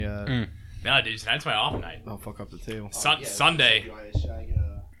No, dude, tonight's my off night. I'll fuck up the table. Sunday.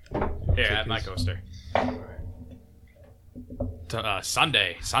 Here, I have my coaster.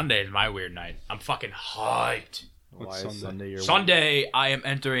 Sunday is my weird night. I'm fucking hyped. Why is Sunday your Sunday, I am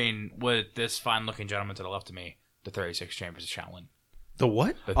entering with this fine-looking gentleman to the left of me, the 36 Chambers of Shaolin. The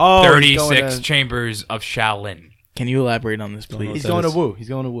what? The Oh, 36 Chambers of Shaolin. Can you elaborate on this, please? He's going to Woo. He's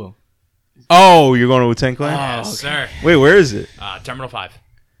going to Woo. Oh, you're going to Wu-Tang Clan? Yes, sir. Wait, where is it? Terminal 5.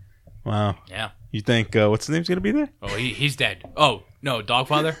 Wow. Yeah. You think, what's his name's going to be there? Oh, he's dead. Oh, no,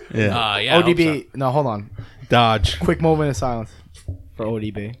 Dogfather? Yeah. Yeah. I hope ODB. No, hold on. Dodge. Quick moment of silence for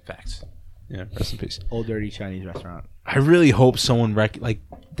ODB. so. Facts. Yeah, rest in peace. Old Dirty Chinese Restaurant. I really hope someone,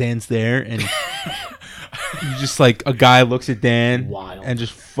 Dan's there and you just, a guy looks at Dan Wild. and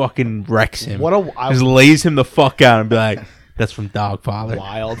just fucking wrecks him. I just lays him the fuck out and be like, that's from Dogfather.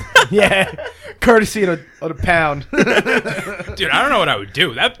 Wild. Yeah. Courtesy of the pound. Dude, I don't know what I would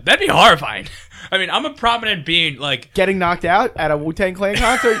do. That'd be horrifying. I mean, I'm a prominent being, Getting knocked out at a Wu-Tang Clan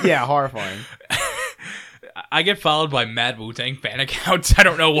concert? Yeah, horrifying. I get followed by mad Wu-Tang fan accounts. I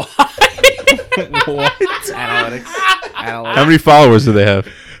don't know why. What? Analytics. How many followers do they have?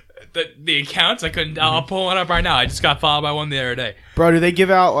 The accounts, I couldn't. I'll pull one up right now. I just got followed by one the other day. Bro, do they give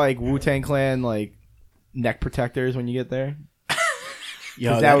out, Wu-Tang Clan, neck protectors when you get there?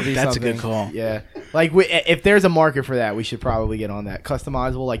 Yo, That would be that's something. a good call. Yeah. If there's a market for that, we should probably get on that.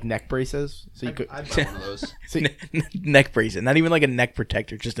 Customizable, neck braces. So you could. I'd buy one of those. Neck brace. Not even like a neck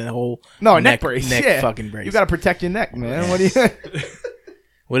protector, just a whole No, a neck brace. Neck yeah. fucking brace. You got to protect your neck, man. What do you.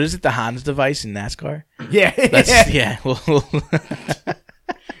 What is it? The Hans device in NASCAR? Yeah. That's, yeah. Well,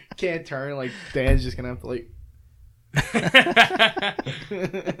 Can't turn. Dan's just going to have to,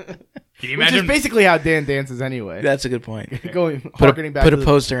 Can you Which is imagine? basically how Dan dances anyway. that's a good point. Harkening back Put to a the-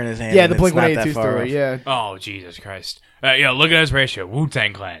 poster in his hand. Yeah, and the it's Blink not 182 that far story. off. Yeah. Oh, Jesus Christ. Look at this ratio.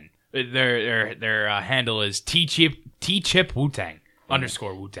 Wu-Tang Clan. Their handle is T-Chip Wu-Tang _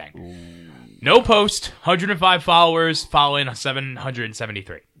 Wu-Tang. No post. 105 followers. Following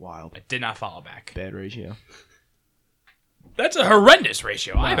 773. Wild. I did not follow back. Bad ratio. That's a horrendous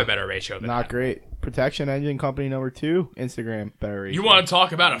ratio. I have a better ratio than Not that. great. Protection Engine Company #2. Instagram. Better ratio. You want to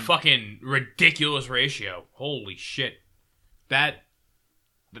talk about a fucking ridiculous ratio? Holy shit. That's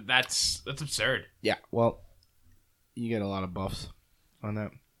absurd. Yeah. Well, you get a lot of buffs on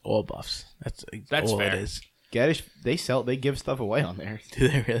that. All buffs. That's all fair. it is. Gaddish, they give stuff away on there. Do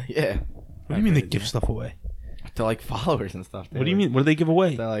they really? Yeah. What do you mean they give stuff away? To followers and stuff. What do you mean? What do they give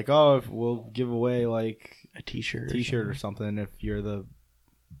away? They're like, oh, if we'll give away A T-shirt. T-shirt or something if you're the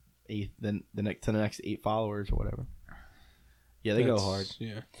eighth, then the next 8 followers or whatever. Yeah, they go hard.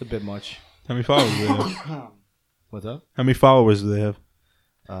 Yeah. It's a bit much. How many followers do they have? What's up? How many followers do they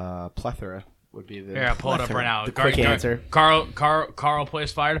have? Plethora would be the. Here, I'll pull it up right now. The quick answer. Carl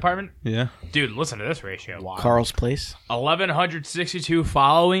Place Fire Department. Yeah. Dude, listen to this ratio. Wow. Carl's Place. 1,162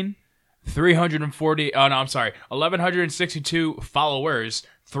 following, 340. Oh no, I'm sorry. 1,162 followers,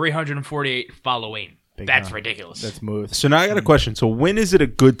 348 following. Big That's time. ridiculous. That's smooth. So now I got a question. So when is it a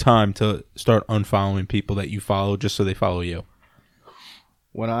good time to start unfollowing people that you follow just so they follow you?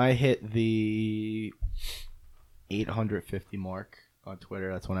 When I hit the 850 mark on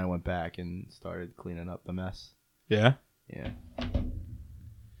Twitter, that's when I went back and started cleaning up the mess. Yeah. Yeah.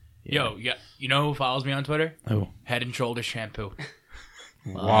 Yo, yeah, you know who follows me on Twitter? Oh. Head and Shoulders Shampoo.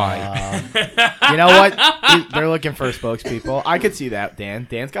 Why? You know what? They're looking for spokespeople. I could see that, Dan.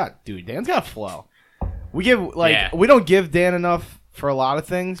 Dan's got flow. We don't give Dan enough for a lot of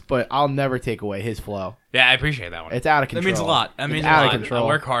things, but I'll never take away his flow. Yeah, I appreciate that one. It's out of control. That means a lot. That It's means out a of lot. control. I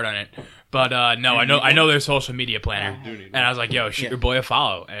work hard on it. But no, I know their social media planner. And I was like, yo, shoot your boy a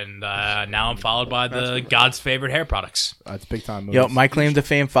follow. And now I'm followed by the God's favorite hair products. It's big time moves. Yo, my claim to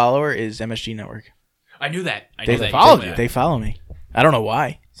fame follower is MSG Network. I knew that. They followed you. They follow me. I don't know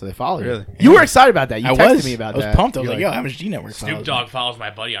why. So they follow you. Really? You were excited about that. You I texted me about I was that. pumped. I was You're like, yo, MSG Network. Snoop follows Dogg me. follows my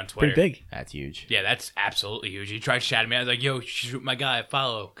buddy on Twitter. Pretty big. That's huge. Yeah, that's absolutely huge. He tried chatting me. I was like, yo, shoot my guy,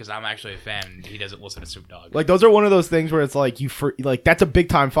 follow, because I'm actually a fan. And he doesn't listen to Snoop Dogg. Those are one of those things where it's that's a big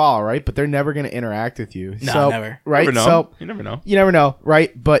time follow, right? But they're never going to interact with you. No, never. Right? You never know. So You never know. you never know,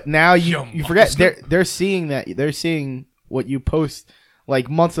 right? But now Yo, you forget Snoop. they're seeing that. They're seeing what you post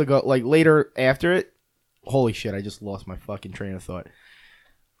months ago, later after it. Holy shit, I just lost my fucking train of thought.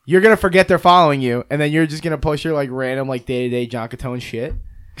 You're going to forget they're following you, and then you're just going to post your random day-to-day John Catone shit.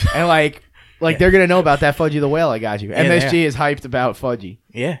 And they're going to know about that Fudgy the Whale I got you. MSG is hyped about Fudgy.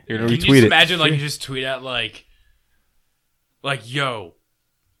 Yeah. You're gonna Can you retweet just it. imagine, you just tweet out, yo,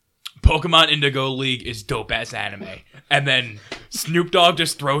 Pokemon Indigo League is dope ass anime, and then Snoop Dogg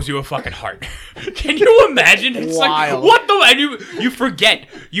just throws you a fucking heart. Can you imagine? It's Wild. like what the? And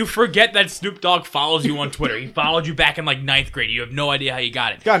you forget that Snoop Dogg follows you on Twitter. He followed you back in like 9th grade. You have no idea how you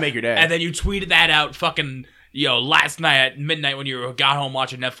got it. Gotta make your day. And then you tweeted that out fucking last night at midnight when you got home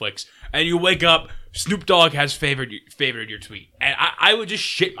watching Netflix, and you wake up, Snoop Dogg has favored your tweet, and I would just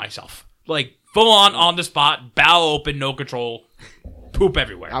shit myself, like full on the spot, bowel open, no control. Poop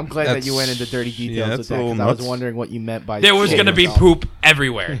everywhere. I'm glad that you went into dirty details with that because I was wondering what you meant by. There was shitting gonna be yourself. poop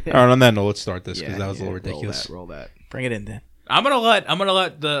everywhere. All right, on that note, let's start this because Yeah, that was a little yeah, ridiculous. Roll that. Bring it in, Dan. I'm gonna let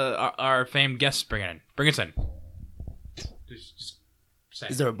our famed guests bring it in. Bring us in. Just say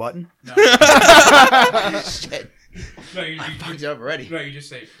it. Is there a button? No. Shit. No, you Fucked it up already. just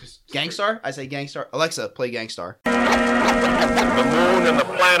say just Gangstar? I say Gangstar. Alexa, play Gangstar. The moon and the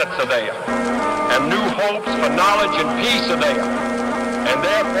planets are there, and new hopes for knowledge and peace are there. And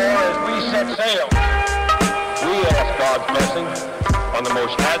therefore, as we set sail, we ask God's blessing on the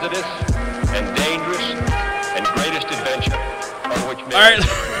most hazardous and dangerous and greatest adventure on which man.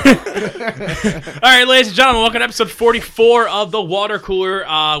 All right, ladies and gentlemen, welcome to episode 44 of the Water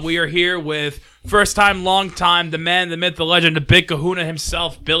Cooler. We are here with first time, long time, the man, the myth, the legend, the big kahuna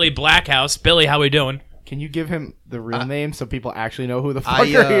himself, Billy Blackhouse. Billy, how we doing? Can you give him the real name so people actually know who the fuck are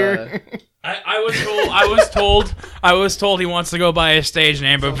here? I was told he wants to go by his stage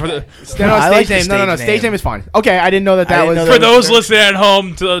name, but for the I like the stage name. No. stage Stage name. name is fine. Okay, I didn't know that I didn't was. know for that those listening at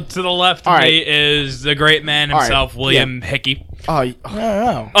home, to the left of All me right. is the great man All right, himself, William Hickey, Oh,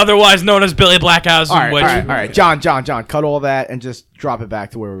 No. otherwise known as Billy Blackhouse. all right, which, all right. John, cut all that and just drop it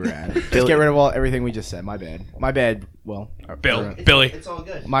back to where we were at. Just get rid of everything we just said. My bad. Well, Billy. It's all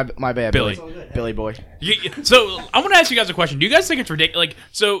good. My bad, Billy. Billy boy. So I want to ask you guys a question. Do you guys think it's ridiculous? Like,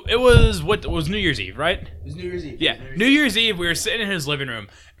 so it was New Year's Eve, right? It was New Year's Eve. Yeah, New Year's Eve. We were sitting in his living room,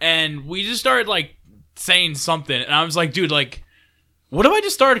 and we just started like saying something, and I was like, "Dude, like, what if I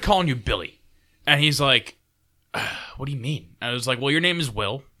just started calling you Billy?" And he's like, "What do you mean?" I was like, "Well, your name is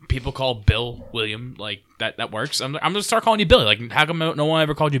Will. People call Bill William. Like that works. I'm gonna start calling you Billy. Like, how come no one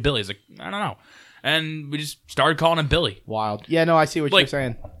ever called you Billy?" He's like, "I don't know." And we just started calling him Billy. Wild. Yeah, no, I see what Like- you're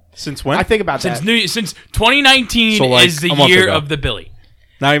saying. Since when? I think about that. Since 2019 So, like, is the a month year ago. of the Billy.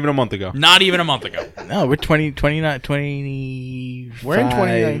 Not even a month ago. Not even a month ago. No, we're 25 We're in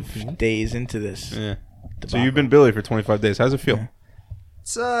 2019. days into this. Yeah. So you've been Billy for 25 days. How's it feel?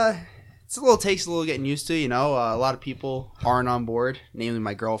 It's a little takes a little getting used to. You know, a lot of people aren't on board, namely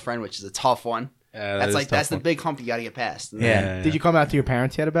my girlfriend, which is a tough one. Yeah, That's the big hump you got to get past. Yeah. Did you come out to your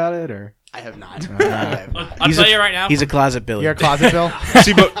parents yet about it, or I have not. I have not. I'll tell you right now. He's a closet Billy. you're a closet Bill?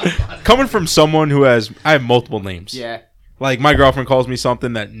 See, but coming from someone who I have multiple names. Yeah. Like my girlfriend calls me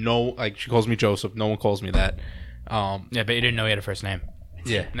something that she calls me Joseph. No one calls me that. Yeah, but you didn't know he had a first name.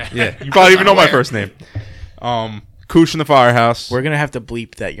 Yeah. You probably even know my first name. Koosh in the Firehouse. We're going to have to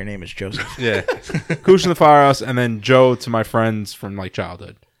bleep that your name is Joseph. Yeah. Koosh in the Firehouse, and then Joe to my friends from like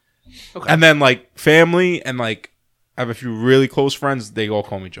childhood. Okay. And then like family and like I have a few really close friends. They all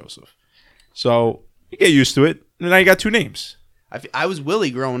call me Joseph. So you get used to it. And now you got two names. I was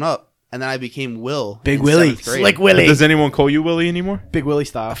Willie growing up, and then I became Will. Big in Willie. 7th grade. Slick Willie. Does anyone call you Willie anymore? Big Willie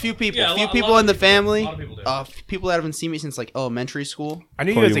style. A few people. Yeah, a few a people lot in the of people do. family. A lot of people do. People that haven't seen me since like elementary school. I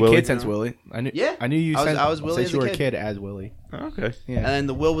knew Call you as you a Willie? kid since Willie. I knew. Yeah. I knew you. I was Willie since as you a were a kid. kid as Willie. Oh, okay. Yeah. And then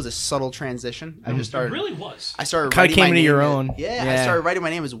the Will was a subtle transition. I just It started. really was. I started Kinda writing came my into name your as- own. Yeah, Yeah. I started writing my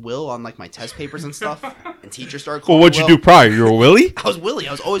name as Will on like my test papers and stuff. And teachers started Well, calling what'd me you Will. do prior? You were Willie? I was Willie.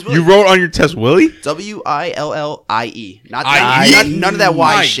 I was always Willie. You wrote on your test Willie? Willie. Not I-E? none of that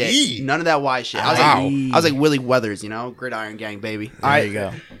Y I-E? shit. None of that Y shit. I was Wow. like I was like Willie Weathers, you know, Gridiron Gang, baby. There you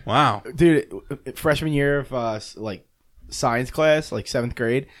go. Wow. Dude, freshman year of like science class, like 7th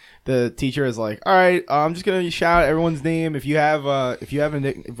grade, the teacher is like, "All right, I'm just gonna shout out everyone's name. If you have a if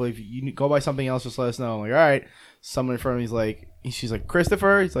you go by something else, just let us know." I'm like, "All right." Someone in front of me is like, she's like,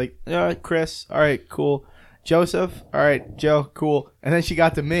 "Christopher." He's like, "Yeah, Chris." All right, cool. Joseph. All right, Joe. Cool. And then she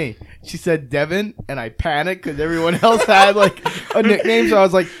got to me. She said Devin, and I panicked because everyone else had like a nickname. So I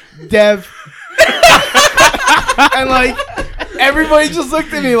was like, Dev. And like everybody just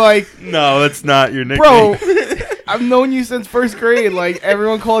looked at me like, No, that's not your nickname. bro, I've known you since 1st grade. Like,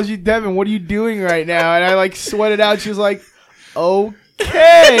 everyone calls you Devin. What are you doing right now? And I, like, sweated out. She was like, okay.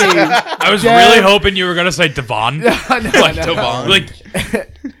 I was Dev. really hoping you were gonna say Devon. Like no. Like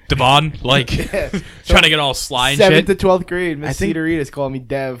Devon, like trying to get all sly and 7th shit. to 12th grade. Miss I think- Cedaritas called me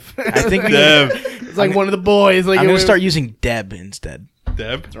Dev. I think we Dev. It's like one of the boys. Like, I'm it going was- to start using Deb instead.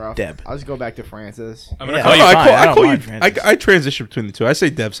 Deb. It's rough. Deb. I'll just go back to Francis. I'm gonna Yeah. call I, you. don't know, fine. I don't call mind you. Francis. I transition between the two. I say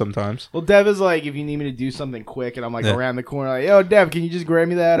Deb sometimes. Well, Deb is like if you need me to do something quick, and I'm like Yeah. around the corner, like, yo, Deb, can you just grab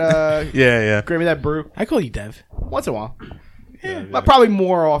me that? Yeah. Grab me that brew I call you Dev. once in a while. Yeah. But probably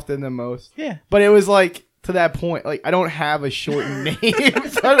more often than most. Yeah. But it was like to that point, like I don't have a shortened name,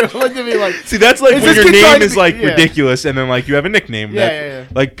 so I don't want to be like. See, that's like Is when this your kid trying name to is be- like yeah. ridiculous, and then like you have a nickname. Yeah, that, yeah.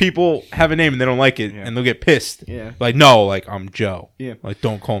 Like people have a name and they don't like it, and they'll get pissed. Yeah. Like no, like I'm Joe. Yeah. Like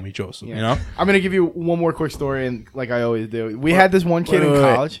don't call me Joseph. Yeah. You know. I'm gonna give you one more quick story, and like I always do, we had this one kid in Wait.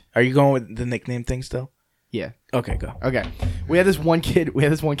 college. Are you going with the nickname thing still? Yeah. Okay, go. Okay. We had this one kid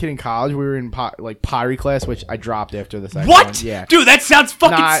in college. We were in pottery class, which I dropped after the second What? one. Yeah. Dude, that sounds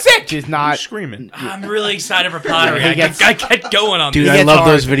fucking Not, sick. Just I'm not. screaming. I'm really excited for pottery. He I gets- get going on Dude, this. I gets love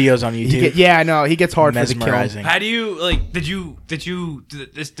hard. those videos on YouTube. Yeah, I know. He gets hard for the kiln. Mesmerizing. How do you like? Did you do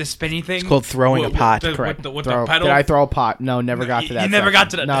the spinny thing? It's called throwing a pot. Correct. With Throw- the pedal. Did I throw a pot? No, never got to that. You never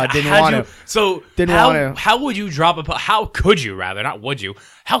got to section. that. No, I didn't How'd want you- to. So Didn't how, wanna. How would you drop a? How could you rather? Not would you?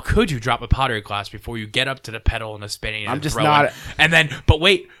 How could you drop a pottery class before you get up to the pedal and the spinning? And I'm just throwing? not- And then, but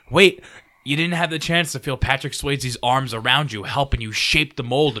wait. You didn't have the chance to feel Patrick Swayze's arms around you, helping you shape the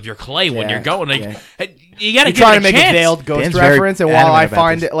mold of your clay when Yeah, you're going. Like, yeah. you got to You're get trying a to make chance. a veiled ghost Dan's very reference, and while adamant I about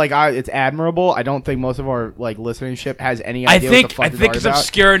find this. it like it's admirable, I don't think most of our like listenership has any I idea what think the fuck I think it's it's about.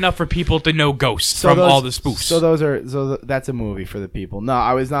 obscure enough for people to know ghosts from all the spoofs. That's a movie for the people. No,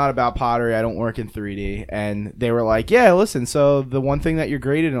 I was not about pottery. I don't work in 3D, and they were like, "Yeah, listen. So the one thing that you're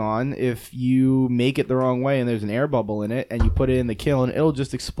graded on, if you make it the wrong way and there's an air bubble in it, and you put it in the kiln, it'll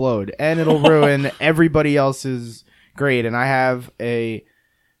just explode and it'll ruin everybody else's grade." And I have a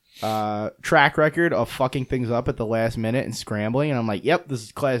track record of fucking things up at the last minute and scrambling, and I'm like, "Yep,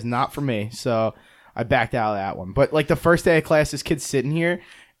 this class is not for me." So I backed out of that one. But like the first day of class, this kid's sitting here,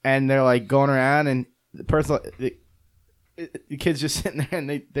 and they're like going around, and the person, the kid's just sitting there, and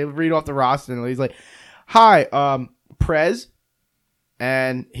they read off the roster, and he's like, "Hi, Prez,"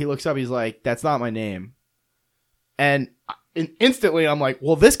 and he looks up, he's like, "That's not my name," and instantly I'm like,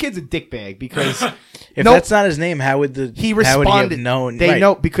 "Well, this kid's a dickbag because If Nope. that's not his name, how would he How would he responded." have known? They Right.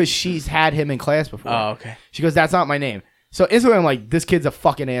 know because she's had him in class before. Oh, okay. She goes, "That's not my name." So instantly I'm like, "This kid's a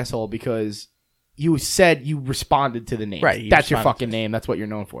fucking asshole because you said you responded to the name. Right, you That's your responded fucking name. That's what you're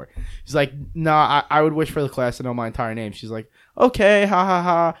known for." She's like, "No, I would wish for the class to know my entire name." She's like, "Okay, ha ha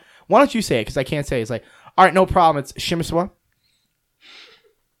ha. Why don't you say it? Because I can't say it." It's like, "All right, no problem. It's Shimiswa."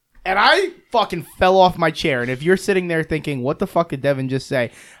 And I fucking fell off my chair. And if you're sitting there thinking, "What the fuck did Devin just say?"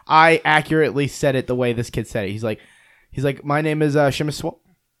 I accurately said it the way this kid said it. He's like, "My name is Shimiswa,"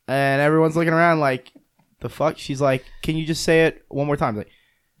 and everyone's looking around like, "The fuck?" She's like, "Can you just say it one more time?" He's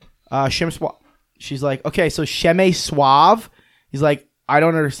like, Shimiswa. She's like, "Okay, so Sheme Suave." He's like, "I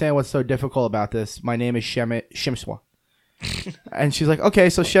don't understand what's so difficult about this. My name is Shimswa." And she's like, "Okay,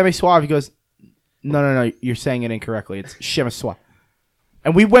 so Sheme Suave." He goes, No, you're saying it incorrectly. It's Shimiswa.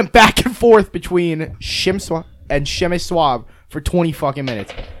 And we went back and forth between Shimswa and Sheme Suave for 20 fucking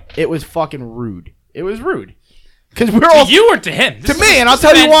minutes. It was fucking rude. It was rude. Because we're all... To you or to him? To me, and I'll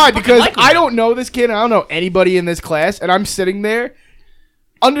tell you why. Because I don't know this kid, and I don't know anybody in this class, and I'm sitting there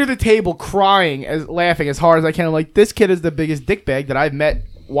under the table crying, laughing as hard as I can. I'm like, this kid is the biggest dickbag that I've met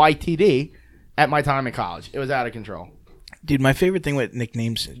YTD at my time in college. It was out of control. Dude, my favorite thing with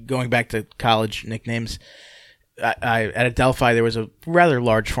nicknames, going back to college nicknames, I at Adelphi there was a rather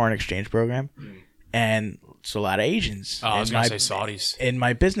large foreign exchange program, and it's a lot of Asians. Oh, I was in going my- to say Saudis. in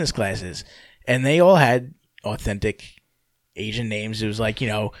my business classes, and they all had authentic Asian names. It was like,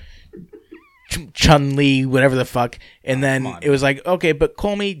 Chun Li, whatever the fuck, and then it was like, okay, but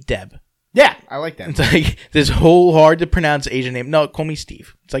call me Deb. Yeah, I like that. It's like this whole hard to pronounce Asian name. No, call me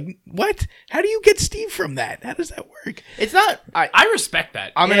Steve. It's like, what? How do you get Steve from that? How does that work? It's not... I respect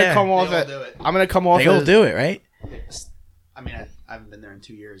that. I'm Yeah. gonna come off They all it. do it. I'm gonna come off. They all as, do it, right? I mean, I haven't been there in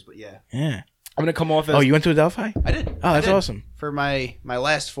 2 years, but yeah, Yeah. I'm gonna come off as. Oh, you went to Adelphi? I did. Oh, that's I did. awesome. For my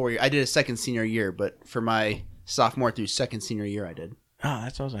last 4 years, I did a second senior year, but for my sophomore through second senior year, I did. Oh,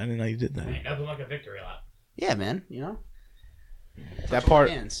 that's awesome. I didn't know you did that. Nothing like a victory lap. Yeah, man. that part.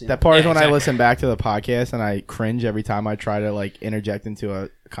 Hands, That part is Yeah, when I exactly. listen back to the podcast and I cringe every time I try to like interject into a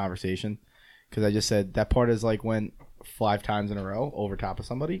conversation because I just said that part is like when 5 times in a row over top of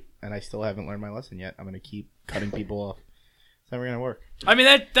somebody and I still haven't learned my lesson yet. I'm gonna keep cutting people off. It's never gonna work. I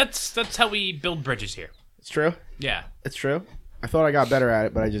mean, that's how we build bridges here. It's true. Yeah. It's true. I thought I got better at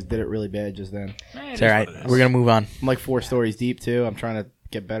it, but I just did it really bad just then. It's all right. We're going to move on. I'm like 4 stories deep too. I'm trying to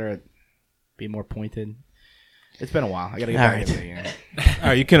get better at be more pointed. It's been a while. I gotta get All back right. into the game. All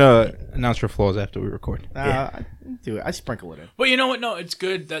right, you can Announce your flaws after we record. I do it. I sprinkle it in. But you know what? No, it's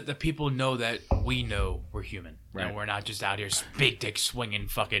good that the people know that we know we're human. And we're not just out here big dick swinging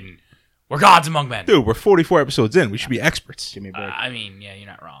fucking... We're gods among men. Dude, we're 44 episodes in. We should be experts. Give me a break. I mean, yeah, you're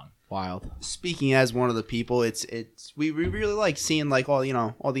not wrong. Wild. Speaking as one of the people, we really like seeing like all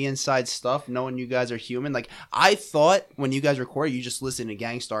the inside stuff, knowing you guys are human. Like I thought when you guys record, you just listen to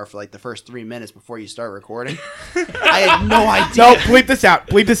Gangstar for like the first 3 minutes before you start recording. I had no idea. No, bleep this out.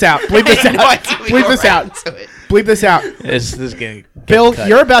 Bleep this out. Bleep this out. Bleep this out. Bleep this out. This is getting Bill, cut.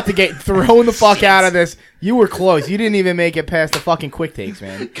 you're about to get thrown the fuck out of this. You were close. You didn't even make it past the fucking quick takes,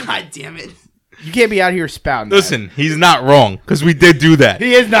 man. God damn it. You can't be out here spouting. that. Listen, he's not wrong because we did do that.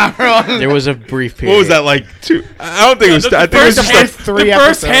 He is not wrong. There was a brief period. What was that like? 2? I don't think it was. I think it was just like. three the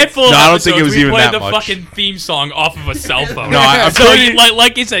first episodes. handful of No, I don't episodes, think it was we even played that the much. fucking theme song off of a cell phone. No, I'm so pretty- you,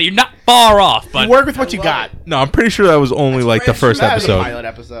 like you said, you're not far off. But You work with what you got. No, I'm pretty sure that was only like the first That was a episode. pilot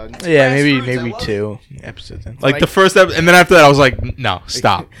episode. Yeah, Grassroots, I maybe love it. 2 episodes in. Like the first episode, and then after that, I was like, no,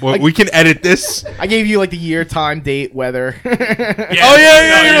 stop. We can edit this. I gave you like the year, time, date, weather. yeah, Oh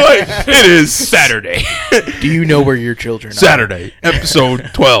yeah, you're like, it is Saturday. Do you know where your children are? Saturday, episode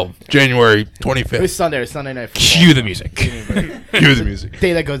 12, January It was 25th. Sunday. It was Sunday night. Football. Cue the music. Cue the music.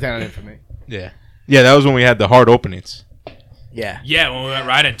 Day that goes down in infamy. Yeah, yeah, that was when we had the hard openings. Yeah. Yeah, when we went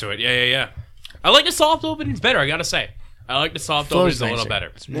right into it. Yeah. I like the soft openings better, I gotta say. I like the soft Flow's openings a little nicer. better.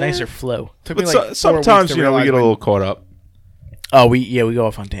 It's nicer flow. Took But me like 4 weeks sometimes, to you know, we realize get a when- little caught up. Oh, we go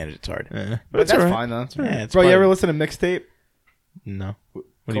off on tangents. It's hard. Yeah. But it's that's all right. fine though. Yeah, it's Bro, you part ever of- listen to Mixtape? No. What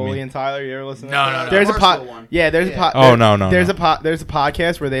do you Coley mean? and Tyler, you ever listen to No, that? no, no. There's a Barstool pod. one. Yeah, there's a pod. Oh, no. There's a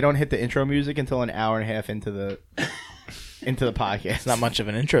podcast where they don't hit the intro music until an hour and a half into the podcast. It's not much of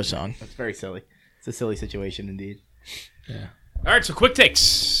an intro song. It's very silly. It's a silly situation indeed. All right, so quick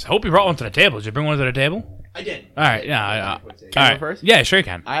takes. Hope you brought one to the table. Did you bring one to the table? I did. All right, yeah. Can All I go right. first? Yeah, sure you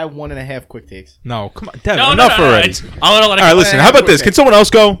can. I have 1.5 quick takes. No, come on, Devin. No, enough already. I'll let it All right, go. listen. How about this? Can someone else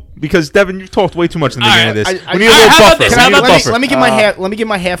go? Because Devin, you've talked way too much in the All beginning right, of this. I- We need a I- little how about buffer. this? We How need a about let, this? buffer. let me get my half. Let me get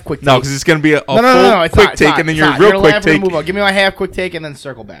my half quick take. No, because it's gonna be a full no. It's quick not, take, it's and then not, your it's real not. quick You're laughing, take. Move on. Give me my half quick take and then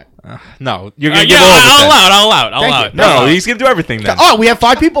circle back. No, you're gonna Yeah, give all of it. I'll then. allow it. I'll Thank allow you. it. No, he's gonna do everything then. Oh, we have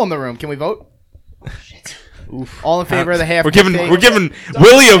 5 people in the room. Can we vote? All in favor of the half. We're quick giving take?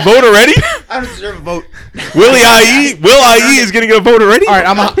 Willie a vote already. I don't deserve a vote. Will IE is gonna get a vote already. All right,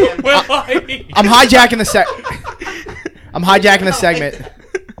 I'm I'm hijacking the I'm hijacking the segment.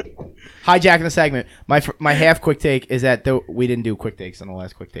 Hijacking the segment. My half quick take is that we didn't do quick takes on the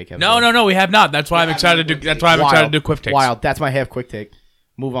last quick take episode. No, we have not. That's why I'm excited to do. That's why I'm excited to do quick takes. Wild. That's my half quick take.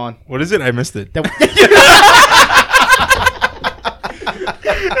 Move on. What is it? I missed it.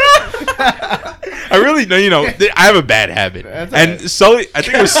 I really know. You know, I have a bad habit, That's and alright. Sully. I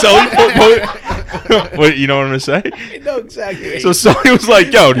think it was Sully. What you know what I'm gonna say? No, exactly. So Sully was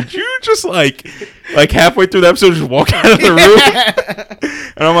like, "Yo, did you just like halfway through the episode just walk out of the room?"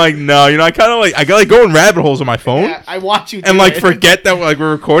 And I'm like, "No, you know, I kind of like go in rabbit holes on my phone." Yeah, I watch you do And like it. forget that like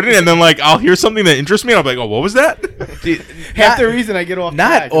we're recording, and then like I'll hear something that interests me, and I'm like, "Oh, what was that?" half the reason I get off not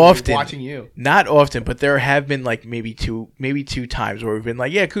track is often. watching you. Not often, but there have been like maybe two times where we've been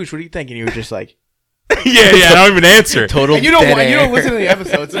like, "Yeah, Koosh, what do you think?" And you were just like, yeah, I don't even answer. "Total." And you don't dead you air. don't listen to the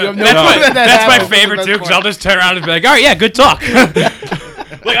episodes, so you have no That's clue my, that that's my happens. favorite That's too, the because best I'll just turn around and be like, "All right, yeah, good talk."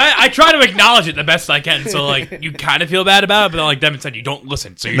 Like I try to acknowledge it the best I can, so like you kind of feel bad about it, but then, like Devin said, you don't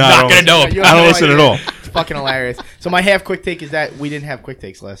listen, so you're No, I not don't gonna listen. know. part. about You it. have I don't no listen at idea. all. It's fucking hilarious. So my half quick take is that we didn't have quick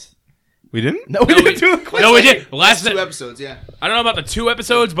takes last. We didn't. No, we didn't do a quick. No, we did. Last 2 episodes, yeah. I don't know about the 2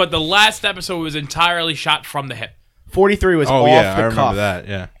 episodes, but the last episode was entirely shot from the hip. 43 was Oh off yeah, the I remember cuff. that.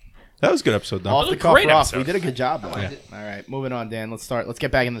 Yeah, that was a good episode though. Off That the was a cuff, great rough. episode. We did a good job though. Yeah. All right, moving on, Dan. Let's start. Let's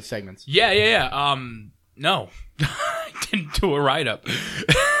get back into the segments. Yeah. No, I didn't do a write up.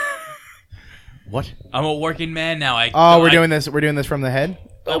 What? I'm a working man now. Oh, we're doing this. We're doing this from the head.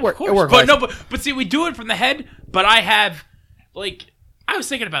 Of It course. worked. But no, but see, we do it from the head. But I have, like, I was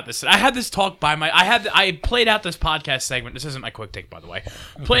thinking about this. I had this talk I played out this podcast segment. This isn't my quick take, by the way.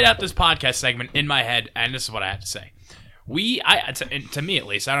 Played out this podcast segment in my head, and this is what I have to say. To me at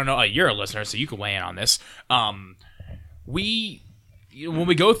least, I don't know. You're a listener, so you can weigh in on this. When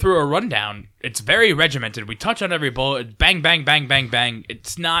we go through a rundown, it's very regimented. We touch on every bullet, bang, bang, bang, bang, bang.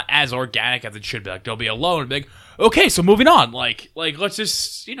 It's not as organic as it should be. Like there'll be a low and be like, okay, so moving on. Like let's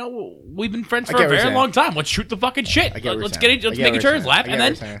just, we've been friends I for get a what you're very saying. long time. Let's shoot the fucking shit. I get what you're Let's saying. get it. Let's I get make what each other's you're laugh, saying. and I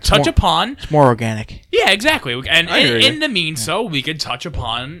then get what you're touch saying. upon. It's more organic. Yeah, exactly. And I hear you. in the means, so we can touch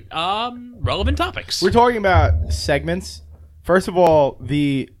upon relevant topics. We're talking about segments. First of all,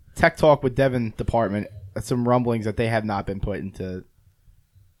 the Tech Talk with Devin department. Some rumblings that they have not been put into.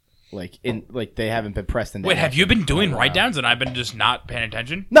 They haven't been pressed into. Wait, have you action been doing in a write while. downs and I've been just not paying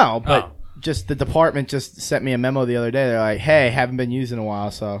attention? No, but Oh. just the department just sent me a memo the other day. They're like, "Hey, haven't been used in a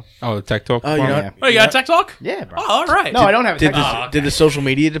while, so Oh, the Tech Talk. Oh, you know department? Oh, you got a tech talk? yeah, bro." Oh, all right. No, I don't have a Did tech the, talk. okay. did the social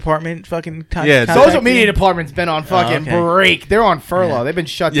media department fucking Yeah, contact Social media you? department's been on fucking okay. break. They're on furlough. They've been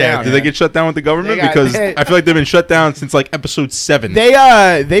shut Yeah, down. did they get shut down with the government? They got- Because I feel like they've been shut down since like episode 7.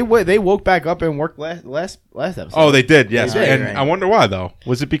 They woke back up and worked last episode. Oh, they did, yes. They did, And right. I wonder why, though.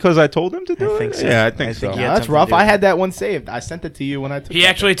 Was it because I told them to do I it? think so. Yeah, I think I so. think Yeah, had that's something rough. to do I with had that one saved. I sent it to you when I took He that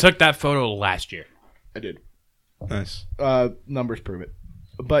actually took that photo last year. I did. Nice. numbers prove it.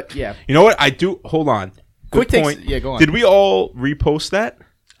 But yeah, You know what? I do. Hold on. Good quick takes. point. Yeah, go on. Did we all repost that?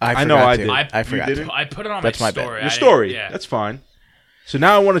 I know forgot I to. did. I forgot You to. didn't? I put it on That's my my bad. story. Your I story. didn't- Yeah. That's fine. So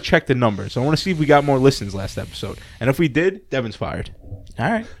now I want to check the numbers. I want to see if we got more listens last episode. And if we did, Devin's fired. All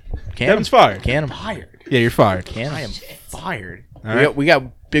right. Can Devin's him. fired. Can him. Fired. Yeah, you're fired. Can I him. am fired. All We got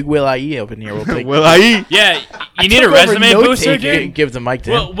Big Will IE up in here. We'll take. Well, I Yeah, you need a took over resume note booster, taking. dude. give the mic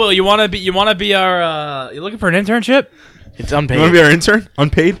to him. Will, you want to be our? You looking for an internship? It's you unpaid. want to be our intern?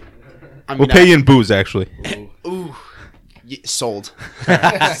 Unpaid? I mean, We'll pay you in booze, actually. Sold.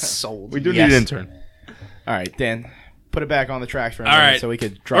 Sold. We do Yes. need an intern. All right, Dan, put it back on the tracks for a All minute right. so we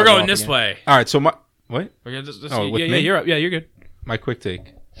could. Drive We're it going off this again. way. All right, so my... What? We're gonna just, Oh, with yeah, me? you're up. Yeah, you're good. My quick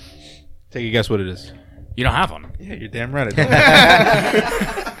take. Take a guess what it is. You don't have one. Yeah, you're damn right.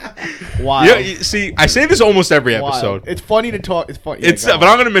 I Wild. don't. See, I say this almost every Wild. episode. It's funny to talk. It's funny. It's, yeah, go but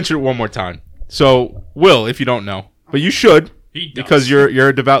on. I'm going to mention it one more time. So, Will, if you don't know, but you should, He does. because you're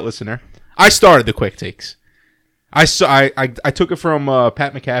a devout listener. I started the quick takes. I took it from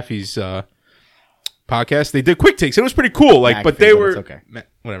Pat McAfee's podcast. They did quick takes. It was pretty cool. Like, but McAfee, they but were it's okay.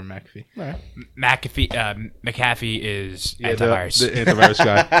 whatever McAfee. McAfee is Yeah, antivirus. the antivirus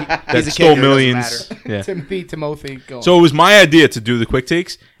guy that He's a stole kicker, it doesn't millions. Yeah. Timothy. Go on. So it was my idea to do the quick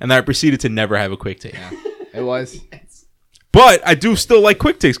takes, and then I proceeded to never have a quick take. it was. But I do still like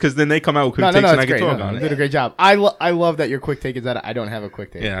quick takes because then they come out with quick No, takes and I it's can great. talk No, on you it. did a great job. I love that your quick take is that I don't have a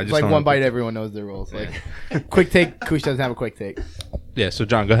quick take. Yeah, I it's just like don't one have a bite. Everyone knows the rules. Like quick take. Kush doesn't have a quick take. Yeah, so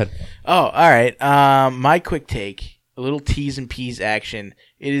John, go ahead. Oh, all right. My quick take, a little T's and P's action.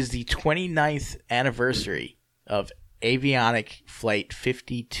 It is the 29th anniversary of Avionic Flight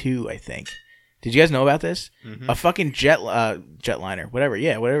 52, I think. Did you guys know about this? A fucking jetliner, whatever.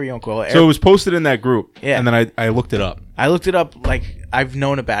 Yeah, whatever you want to call it. So it was posted in that group, Yeah. and then I looked it up. I looked it up, like, I've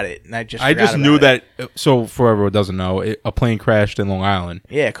known about it, and I just I forgot just about knew it. that. So for everyone who doesn't know, a plane crashed in Long Island,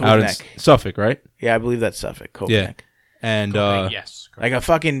 Yeah, out Cove in Neck. Suffolk, right? Yeah, I believe that's Suffolk. Cove Yeah. Neck. And yes. Like a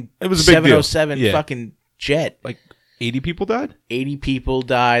fucking It was a big deal. 707 Yeah. fucking jet. like 80 people died. 80 people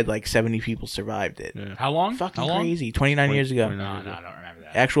died, like 70 people survived it. Yeah. How long? Fucking How long? crazy. 29 years ago. 29. No, I don't remember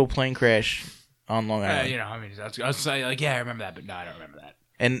that. Actual plane crash on Long Island. You know, I mean, I was saying, like, yeah, I remember that, but no, I don't remember that.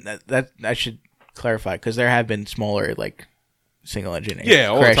 And that I should clarify because there have been smaller like single engine Yeah,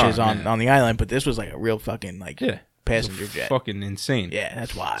 all the crashes time, on the island, but this was like a real fucking like Yeah. passenger jet. Fucking insane. Yeah,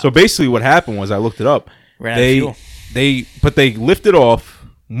 that's wild. So basically, what happened was I looked it up. Ran out of fuel. They lifted off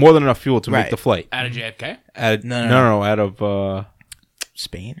more than enough fuel to Right. make the flight. Out of JFK? No. Out of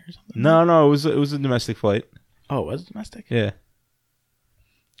Spain or something. no, it was a domestic flight. Oh, was it domestic? Yeah.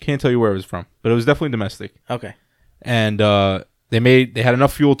 Can't tell you where it was from, but it was definitely domestic. Okay. And they had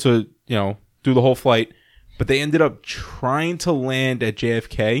enough fuel to, do the whole flight, but they ended up trying to land at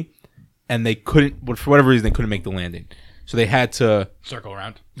JFK and they couldn't, for whatever reason they couldn't make the landing. So they had to Circle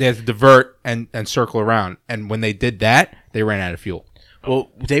around. divert and circle around, and when they did that, they ran out of fuel.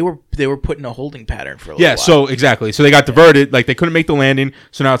 Well, they were put in a holding pattern for a little Yeah, while. so exactly. So they got diverted, like they couldn't make the landing.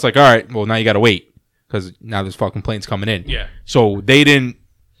 So now it's like, all right, well now you got to wait cuz now there's fucking planes coming in. Yeah. So they didn't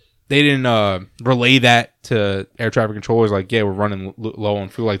relay that to air traffic controllers like, yeah, we're running low on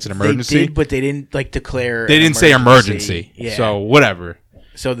fuel, like it's an emergency. They did, but they didn't like declare. They an didn't say emergency. Yeah. So whatever.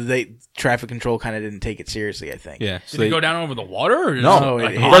 So traffic control kind of didn't take it seriously. I think. Yeah. Did So they go down over the water? Or just, No,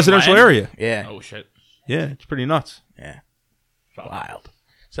 it- on residential land? area. Yeah. Oh, shit. Yeah, it's pretty nuts. Yeah. Wild.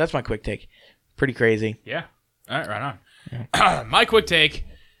 So that's my quick take. Pretty crazy. Yeah. All right, right on. My quick take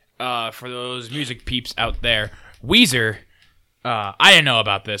for those music peeps out there. Weezer, I didn't know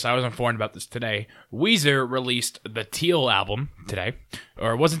about this. I was informed about this today. Weezer released the Teal album today.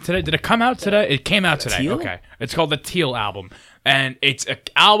 Or was it today? Did it come out today? It came out today. Teal? Okay. It's called the Teal album. And it's an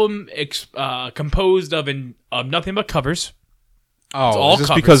album composed of nothing but covers. Oh, all is this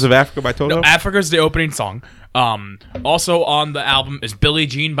covers. because of Africa by Toto? No, Africa's the opening song. Also on the album is Billie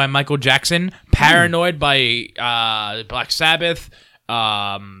Jean by Michael Jackson, Paranoid by Black Sabbath,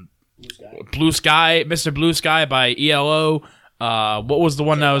 Blue Sky, Mr. Blue Sky by ELO. What was the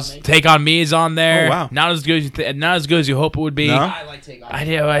one that was Take on Me is on there? Oh, wow. Not as good as you hope it would be. No? I like Take On.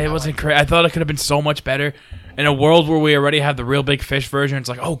 It wasn't crazy. I thought it could have been so much better. in a world where we already have the Real Big Fish version, it's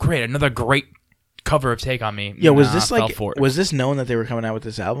like, oh great, another great cover of Take on Me. Yeah, was Nah, this fell like for it. was this known that they were coming out with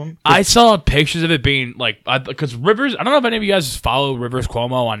this album? I saw pictures of it being like, because Rivers. I don't know if any of you guys follow Rivers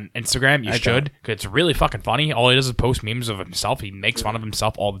Cuomo on Instagram. You should, because it's really fucking funny. All he does is post memes of himself. He makes fun of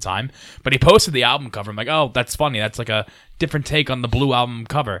himself all the time. But he posted the album cover. I'm like, oh, that's funny. That's like a different take on the Blue album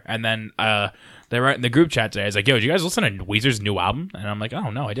cover. And then they were in the group chat today. I was like, yo, did you guys listen to Weezer's new album? And I'm like, oh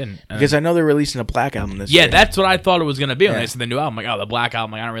no, I didn't. And Because I know they're releasing a Black album this yeah, year. that's what I thought it was gonna be when Yeah. they said the new album. Like, oh, the Black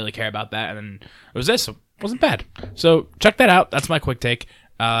album. Like, I don't really care about that. And then it was this. It wasn't bad. So check that out. That's my quick take.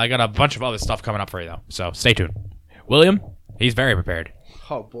 I got a bunch of other stuff coming up for you though. So stay tuned. William, he's very prepared.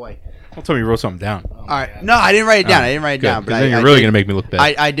 Oh boy. Don't tell me you wrote something down. All right. No, I didn't write it down. I didn't write it Good, down. 'cause But then you're I really did- gonna make me look bad.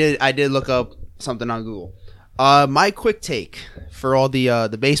 I did look up something on Google. My quick take for all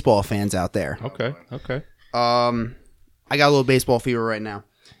the baseball fans out there. Okay. I got a little baseball fever right now.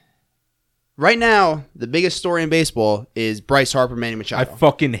 Right now, the biggest story in baseball is Bryce Harper, Manny I Machado.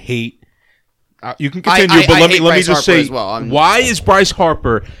 fucking hate. You can continue, I but let me hate let me Bryce just Harper say, as well. why is Bryce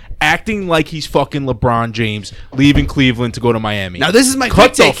Harper acting like he's fucking LeBron James, leaving Cleveland to go to Miami? Now, this is my Cut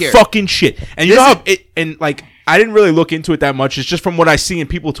quick take the here. fucking shit. And you This know is- how it and like I didn't really look into it that much. It's just from what I see and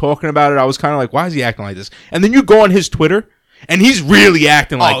people talking about it. I was kind of like, why is he acting like this? And then you go on his Twitter. And he's really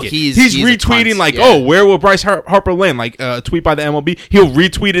acting like it. he's a retweeting cunt, like, yeah. oh, where will Bryce Harper land? Like a tweet by the MLB. He'll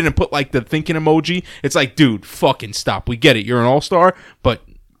retweet it and put like the thinking emoji. It's like, dude, fucking stop. We get it. You're an all-star, but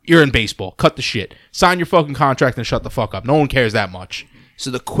you're in baseball. Cut the shit. Sign your fucking contract and shut the fuck up. No one cares that much. So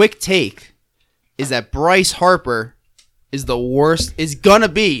the quick take is that Bryce Harper is gonna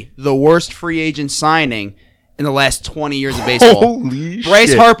be the worst free agent signing in the last 20 years of baseball. Holy Bryce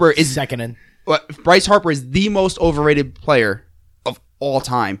shit. Harper is Second in. Bryce Harper is the most overrated player of all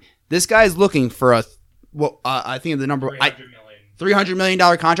time. This guy is looking for I think the number $300 million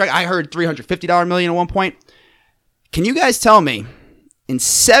contract. I heard $350 million at one point. Can you guys tell me, in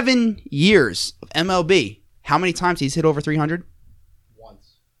 7 years of MLB, how many times he's hit over 300?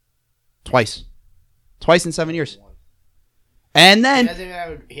 Once. Twice in 7 years. And then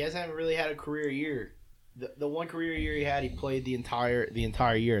He hasn't really had a career year. The one career year he had, he played the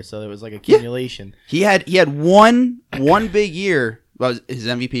entire year, so there was like accumulation. he had one big year. Well, his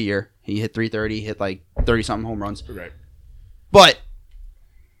MVP year. He hit 330, hit like 30 something home runs. Right. But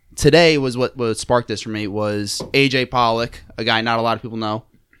today was what sparked this for me was AJ Pollock, a guy not a lot of people know.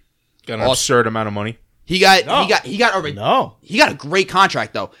 Got an absurd amount of money. He got No. he got a great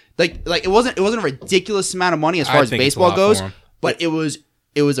contract though. Like it wasn't a ridiculous amount of money as far I as think it's a baseball lot goes, for him. but it was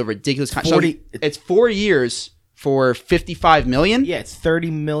a ridiculous contract. 40 it's 4 years for $55 million. Yeah, it's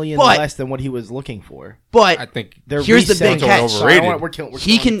 $30 million But- less than what he was looking for. But I think They're here's the resetting big it. catch. So I don't Overrated. wanna- we're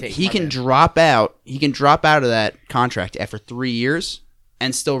he killing can the tape, he my can bad. drop out. He can drop out of that contract after 3 years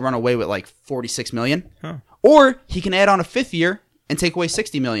and still run away with like $46 million. Or he can add on a 5th year and take away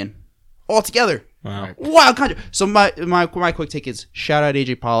 $60 million altogether. Wow. Wild contract. So my quick take is shout out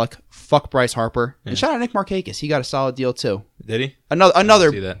AJ Pollock, fuck Bryce Harper, and shout out Nick Markakis. He got a solid deal too. Did he? See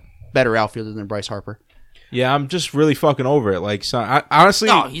Another that? better outfielder than Bryce Harper. Yeah, I'm just really fucking over it. Like, so I, honestly,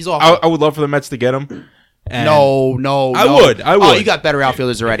 No, he's awful. I would love for the Mets to get him. And No. I would. Oh, you got better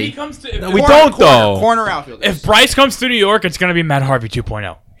outfielders He already. comes to, we don't though. Corner outfielders. If Bryce comes to New York, it's gonna be Matt Harvey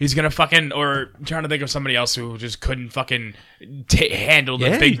 2.0. He's gonna fucking, or I'm trying to think of somebody else who just couldn't fucking handle the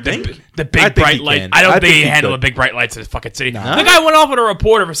Yeah, you big, think? the I big think bright he light. can. I don't I think think he he handle the could. big bright lights of the fucking city. The guy went off with a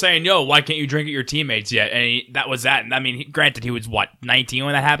reporter for saying, "Yo, why can't you drink at your teammates yet?" And that was that. And I mean, granted, he was what 19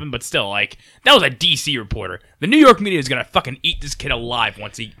 when that happened, but still, like that was a DC reporter. The New York media is gonna fucking eat this kid alive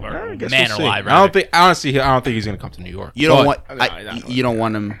once he or I guess man we'll see. alive. I don't think. Honestly, I don't think he's gonna come to New York. you don't But- want you don't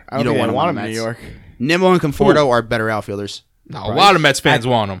want him. I You don't don't think want I him want him in New York. Nimmo and Conforto are better outfielders. No, a lot of Mets fans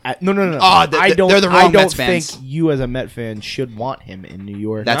want him. No. Oh, I don't. they're the I wrong don't Mets fans. think you as a Met fan should want him in New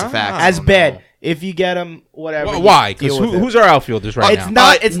York. That's a fact. as don't bad. know. If you get him, whatever. you Why? deal Because with it. who's our outfielders right It's now?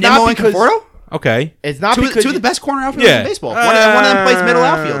 not. It's Nimmo not and because. Conforto. Okay. It's not Two because of the best corner outfielders Yeah. in baseball. One of them plays middle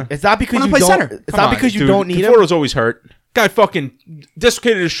outfield. It's not because Wanna you play don't. center. It's Come not on, because you dude. don't need him. Conforto's always hurt. Guy fucking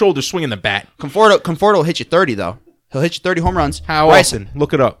dislocated his shoulder swinging the bat. Conforto will hit you 30 though. He'll hit you 30 home runs. How Bryce, often?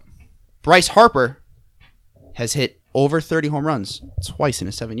 Look it up. Bryce Harper has hit over 30 home runs twice in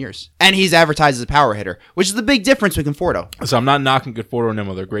his 7 years, and he's advertised as a power hitter, which is the big difference with Conforto. So I'm not knocking Conforto and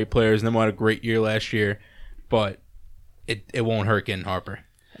Nimmo. They're great players. Nimmo had a great year last year, but it won't hurt getting Harper.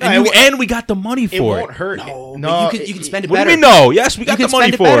 And we got the money It for won't hurt. But you can spend it What better. do you mean no? Yes, we got can the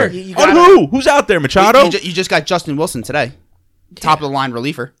money spend it for better. it. You On gotta- who? Who's out there? Machado? You just got Justin Wilson today, top of the line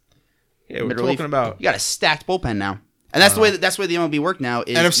reliever. Yeah, we're Mid relief. talking about. You got a stacked bullpen now, and that's the way the MLB work now. Is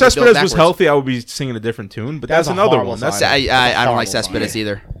And if you build Cespedes was backwards. healthy, I would be singing a different tune. But that's That's a another horrible one. That's sign. I don't like Horrible Cespedes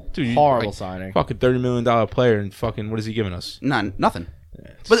either. Dude, Horrible signing. Fucking $30 million player, and fucking what is he giving us? Nothing.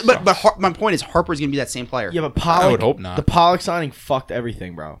 But my point is Harper's gonna be that same player. Yeah, but Pollock, I would hope not. The Pollock signing fucked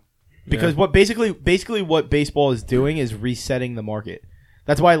everything, bro. Because what basically what baseball is doing is resetting the market.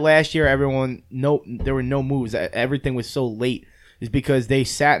 That's why last year there were no moves. Everything was so late. Is because they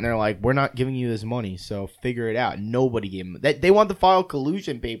sat and they're like, we're not giving you this money, so figure it out. Nobody gave them that. They want to file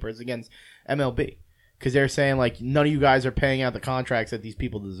collusion papers against MLB because they're saying like none of you guys are paying out the contracts that these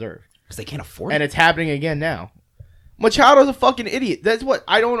people deserve because they can't afford it. And it's happening again now. Machado's a fucking idiot. That's what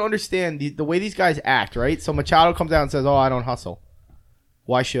I don't understand the way these guys act, right? So Machado comes out and says, "Oh, I don't hustle.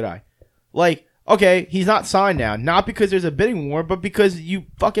 Why should I?" Like, okay, he's not signed now, not because there's a bidding war, but because you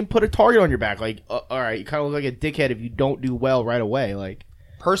fucking put a target on your back. Like, all right, you kind of look like a dickhead if you don't do well right away. Like,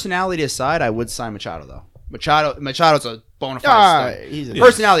 personality aside, I would sign Machado though. Machado's a bona fide stud. He's a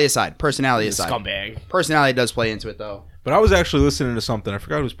Personality aside, scumbag. Personality does play into it though. But I was actually listening to something. I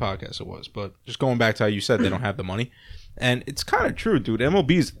forgot whose podcast it was, but just going back to how you said they don't have the money, and it's kind of true, dude.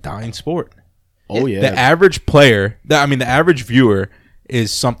 MLB is a dying sport. Oh yeah, the average player, the average viewer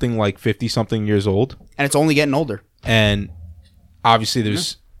is something like 50-something years old. And it's only getting older. And obviously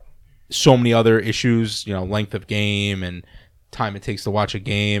there's so many other issues, length of game and time it takes to watch a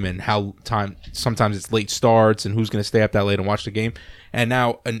game and sometimes it's late starts and who's going to stay up that late and watch the game. And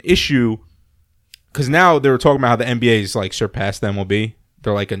now an issue, because now they were talking about how the NBA is like surpassed the MLB.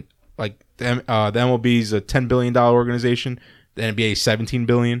 They're the MLB is a $10 billion organization. The NBA is $17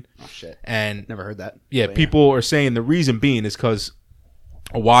 billion. Oh, shit. And never heard that. Yeah, people are saying the reason being is because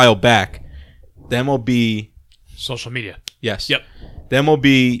a while back, the MLB... Social media. Yes. Yep. The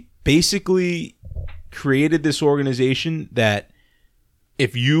MLB basically created this organization that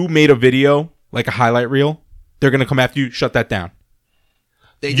if you made a video, like a highlight reel, they're going to come after you, shut that down.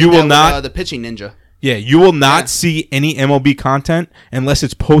 You will not... the pitching ninja. Yeah, you will not see any MLB content unless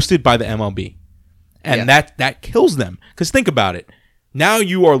it's posted by the MLB. And that kills them. Because think about it. Now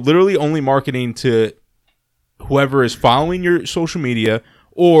you are literally only marketing to whoever is following your social media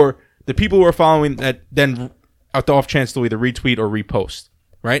or the people who are following that then at the off chance they'll either retweet or repost,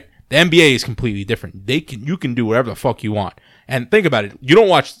 right? The NBA is completely different. You can do whatever the fuck you want. And think about it. You don't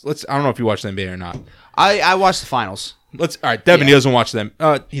watch I don't know if you watch the NBA or not. I watch the finals. All right, Devin, he doesn't watch them.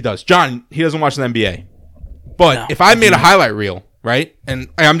 He does. John, he doesn't watch the NBA. But if I made a highlight reel, right? And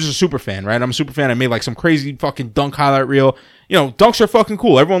I'm just a super fan, right? I'm a super fan. I made like some crazy fucking dunk highlight reel. Dunks are fucking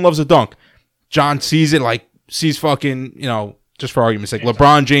cool. Everyone loves a dunk. John sees it, sees fucking, just for argument's sake,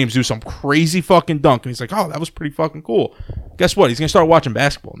 LeBron James do some crazy fucking dunk. And he's like, oh, that was pretty fucking cool. Guess what? He's going to start watching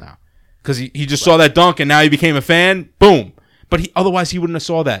basketball now. Because he just saw that dunk and now he became a fan. Boom. But otherwise he wouldn't have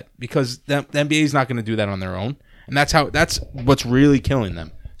saw that because the NBA is not going to do that on their own. And that's what's really killing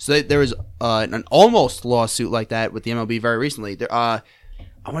them. So there was an almost lawsuit like that with the MLB very recently. I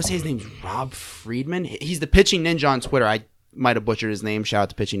want to say his name's Rob Friedman. He's the pitching ninja on Twitter. I might have butchered his name. Shout out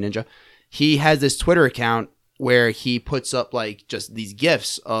to Pitching Ninja. He has this Twitter account where he puts up just these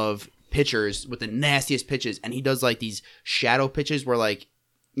GIFs of pitchers with the nastiest pitches, and he does these shadow pitches where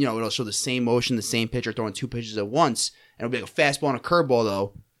it'll show the same motion, the same pitcher throwing two pitches at once, and it'll be like a fastball and a curveball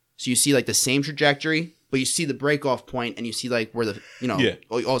though. So you see the same trajectory, but you see the break-off point, and you see where the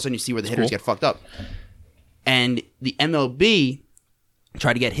all of a sudden you see where the hitters get fucked up. And the MLB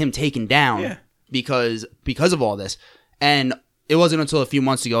tried to get him taken down because of all this. And it wasn't until a few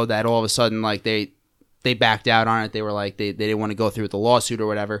months ago that all of a sudden they backed out on it. They were they didn't want to go through with the lawsuit or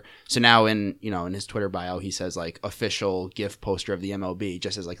whatever. So now in his Twitter bio he says official GIF poster of the MLB,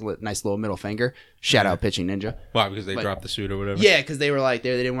 just as a nice little middle finger. Shout out Pitching Ninja. Why? Because they dropped the suit or whatever. Yeah, because they were they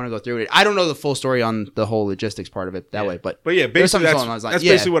didn't want to go through with it. I don't know the full story on the whole logistics part of it that way, but yeah, basically that's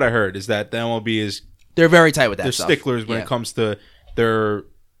basically what I heard is that the MLB they're very tight with that. They're stuff. sticklers when it comes to their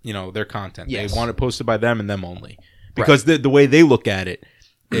their content. Yes. They want it posted by them and them only. Because the way they look at it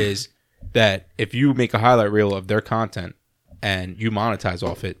is that if you make a highlight reel of their content and you monetize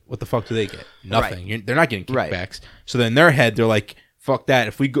off it, what the fuck do they get? Nothing. Right. They're not getting kickbacks. So then in their head, they're like, fuck that.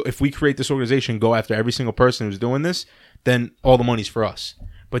 If we create this organization, go after every single person who's doing this, then all the money's for us.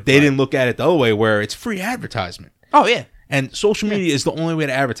 But they didn't look at it the other way where it's free advertisement. Oh, yeah. And social media is the only way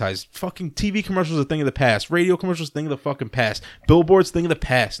to advertise. Fucking TV commercials are a thing of the past. Radio commercials are a thing of the fucking past. Billboards are a thing of the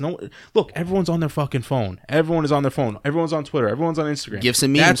past. No, look, everyone's on their fucking phone. Everyone is on their phone. Everyone's on Twitter. Everyone's on Instagram. Give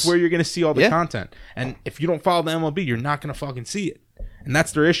some memes. That's where you're going to see all the content. And if you don't follow the MLB, you're not going to fucking see it. And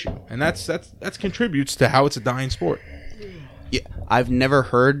that's their issue. And that's contributes to how it's a dying sport. Yeah, I've never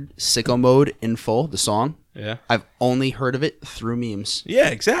heard Sicko Mode in full, the song. Yeah. I've only heard of it through memes. Yeah,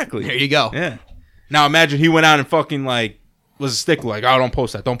 exactly. There you go. Yeah. Now imagine he went out and fucking was a stickler, oh, don't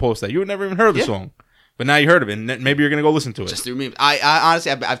post that. You would never even heard of the song. But now you heard of it, and maybe you're gonna go listen to it. Just through memes. I honestly,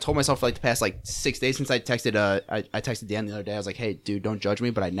 I've told myself for like the past like 6 days since I texted. I texted Dan the other day. I was like, "Hey, dude, don't judge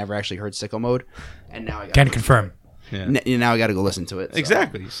me," but I never actually heard Sicko Mode, and now I got Can confirm. Yeah. now I got to go listen to it. So.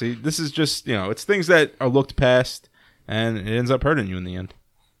 Exactly. See, this is just it's things that are looked past, and it ends up hurting you in the end.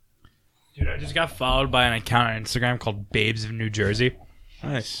 Dude, I just got followed by an account on Instagram called Babes of New Jersey.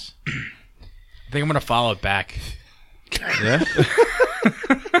 Nice. I think I'm gonna follow it back. Yeah.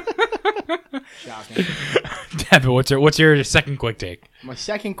 Shocking. Devin, what's your second quick take? My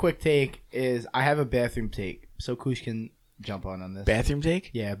second quick take is I have a bathroom take, so Koosh can jump on this. Bathroom take?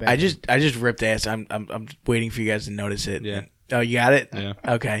 Yeah, I bathroom. just ripped ass. I'm waiting for you guys to notice it. Yeah. Oh, you got it? Yeah.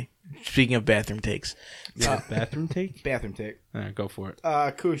 Okay. Speaking of bathroom takes. Bathroom take. Bathroom take. All right, go for it.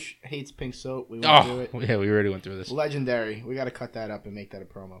 Koosh hates pink soap. We went through Oh, it. yeah, we already went through this. Legendary. We got to cut that up and make that a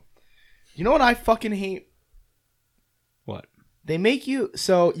promo. You know what I fucking hate? What? They make you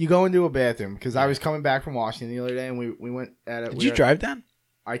so you go into a bathroom because I was coming back from Washington the other day and we went at it. Did you drive down?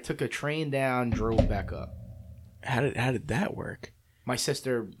 I took a train down, drove back up. How did that work? My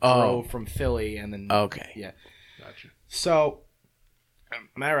sister Oh. drove from Philly and then Okay. yeah. Gotcha. So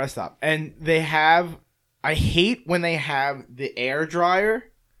I'm at a rest stop and they have. I hate when they have the air dryer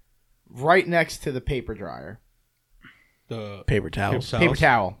right next to the paper dryer. The Paper towels. Paper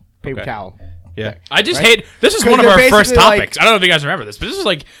towel. Paper Okay. towel. Yeah. I just Right? hate. This is 'Cause one of they're our first basically like- topics. I don't know if you guys remember this, but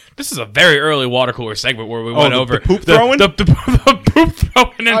this is a very early water cooler segment where we went the over poop throwing? the poop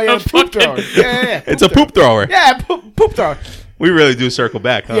throwing, and Oh yeah, the the poop fucking. thrower. Yeah. It's a poop thrower. Yeah, poop thrower. We really do circle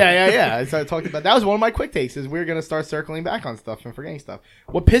back, huh? Yeah. So I talked about that was one of my quick takes. Is we're gonna start circling back on stuff and forgetting stuff.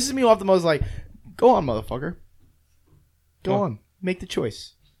 What pisses me off the most is like, go on, motherfucker, go on, make the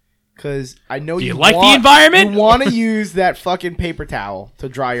choice. Because I know Do you like the environment? You want to use that fucking paper towel to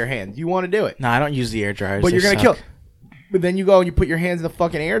dry your hands. You want to do it, No, I don't use the air dryers. but They you're gonna suck. kill. But then you go and you put your hands in the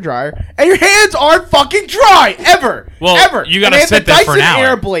fucking air dryer, and your hands aren't fucking dry ever. Well, ever. you gotta And they have sit the there for an Dyson hour.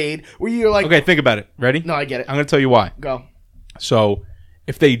 air blade where you're like, Okay, think about it. Ready? no, I get it. I'm going to tell you why. Go. So,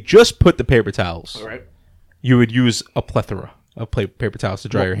 if they just put the paper towels, All right. you would use a plethora of paper towels to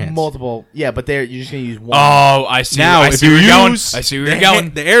dry your hands. Multiple. Yeah, but you're just gonna use one. Oh, I see. Now, I if see you where you're going. use I see where the you're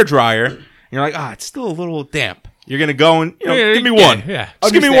going. the air dryer, and you're like, it's still a little damp. You're going to go and, give me Yeah, one. yeah.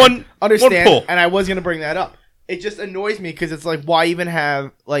 Just give me one Understand. pull. And I was gonna bring that up. It just annoys me because it's like, why even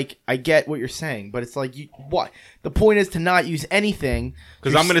have like? I get what you're saying, but it's like, what? The point is to not use anything.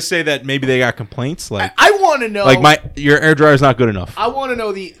 Because I'm going to say that maybe they got complaints. Like, I want to know. your air dryer is not good enough. I want to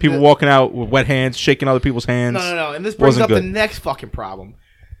know the People the, walking out with wet hands, shaking other people's hands. No. And this brings Wasn't up the good. next fucking problem.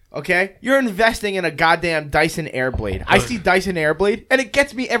 Okay, you're investing in a goddamn Dyson Airblade. I see Dyson Airblade, and it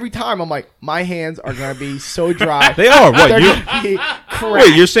gets me every time. I'm like, my hands are gonna be so dry. They are. What? They're You, gonna be cracked.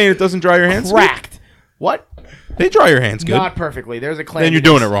 wait, you're saying it doesn't dry your hands? good? cracked. What? They dry your hands good. Not perfectly. There's a claim. Then you're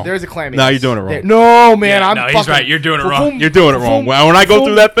doing it wrong. There's a claim. No, you're doing it wrong. No, man. Yeah, I'm no, he's fucking, right. You're doing it wrong. You're doing it wrong. When I go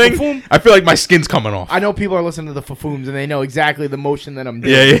through that thing, I feel like my skin's coming off. I know people are listening to the fafooms and they know exactly the motion that I'm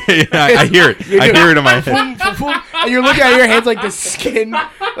doing. Yeah. I hear it. I hear it in my head. Fafoom, fafoom. And you're looking at your hands like the skin,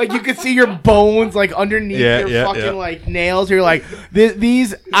 like you can see your bones like underneath your fucking like nails. You're like,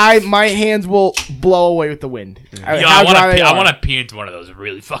 my hands will blow away with the wind. Yo, How dry they I are. want to pee into one of those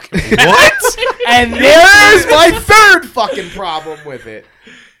really fucking. What? And there's my third fucking problem with it.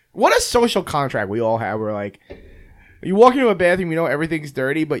 What a social contract we all have. We're like, you walk into a bathroom, you know everything's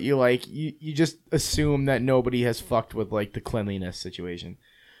dirty, but you like you just assume that nobody has fucked with like the cleanliness situation.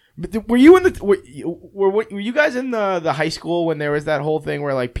 But were you in the were you guys in the high school when there was that whole thing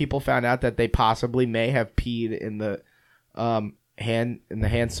where like people found out that they possibly may have peed in the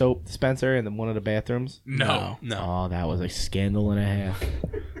hand soap dispenser in one of the bathrooms? No. Oh, that was a scandal and a half.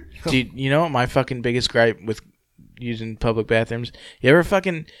 Dude, you know what my fucking biggest gripe with using public bathrooms? You ever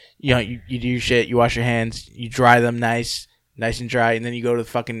fucking, you do your shit, you wash your hands, you dry them nice and dry, and then you go to the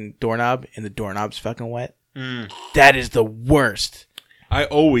fucking doorknob, and the doorknob's fucking wet? That is the worst. I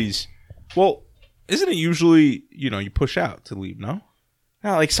always. Well, isn't it usually you push out to leave? No.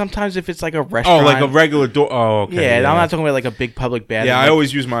 No, like sometimes if it's like a Oh, restaurant. like a regular door. Oh, okay. Yeah, I'm not talking about like a big public bathroom. Yeah, I like-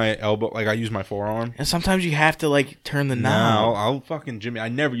 always use my elbow. Like I use my forearm. And sometimes you have to like turn the No, knob. I'll fucking Jimmy. I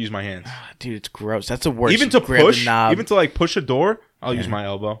never use my hands. Dude, it's gross. That's the worst. Even You to grab the push, knob. even to like push a door, I'll use my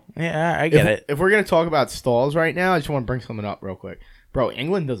elbow. Yeah, I get it. If we're gonna talk about stalls right now, I just want to bring something up real quick, bro.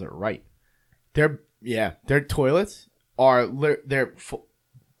 England does it right. Their toilets are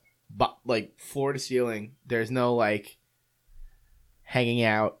like floor to ceiling. There's no like hanging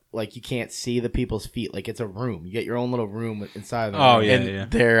out. Like you can't see the people's feet. Like it's a room. You get your own little room inside of the Oh, room. yeah.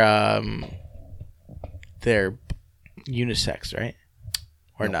 And they're unisex, right?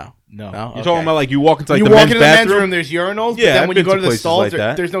 Or no? No. No? You're talking about like you walk into like you the walk men's into the men's bathroom. room, there's urinals. Yeah, but then I've when you been go to to the places stalls, like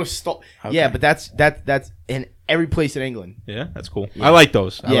that. there's no stall. Okay. Yeah, but that's in every place in England. Yeah, that's cool. I like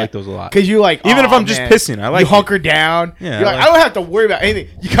those. I Yeah. like those a lot. Because you like Even if "Oh, I'm just man." pissing, I like you it. hunker down. Yeah, You're I like, like I don't have to worry about anything.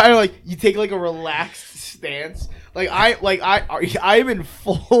 You kind of like you take like a relaxed stance. I'm in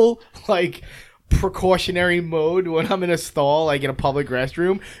full like precautionary mode when I'm in a stall, like in a public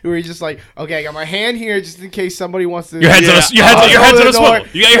restroom, where you're just like, okay, I got my hand here just in case somebody wants to. Your head's on a, your head's on a swivel.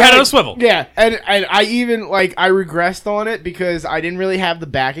 You got your head on a swivel. Yeah, and I even like I regressed on it because I didn't really have the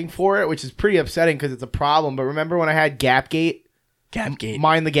backing for it, which is pretty upsetting because it's a problem. But remember when I had Gapgate? Gapgate.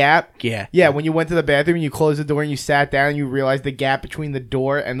 Mind the gap? Yeah. Yeah, when you went to the bathroom and you closed the door and you sat down and you realized the gap between the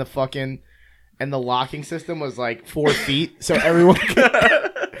door and the fucking and the locking system was like 4 feet. So everyone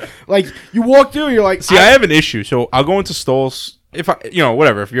like you walk through and you're like, See, I have an issue. So I'll go into stalls if I,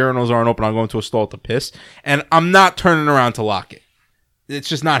 whatever. If urinals aren't open, I'll go into a stall to piss, and I'm not turning around to lock it. It's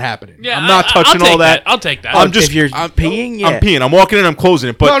just not happening. Yeah, I'm not I'll touching take all that. I'll take that. I'm just if you're I'm peeing, yeah. I'm peeing. I'm walking in. I'm closing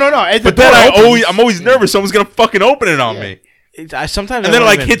it. But No. It's But the then door opens. I'm always nervous. Someone's gonna fucking open it on me, Sometimes and then it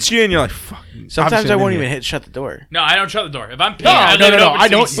like hits you, and you're like, "Fuck." Sometimes obviously I I'm won't in even here. shut the door. No, I don't shut the door. If I'm peeing, No, I no, leave it no, open I so you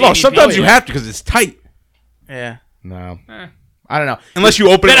don't- see No, me sometimes peeing. you have to because it's tight. Yeah. No. Eh. I don't know. Unless you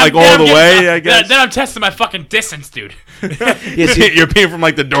open it Then like I'm- then all I'm the getting way, some- I guess. Then I'm testing my fucking distance, dude. You're peeing from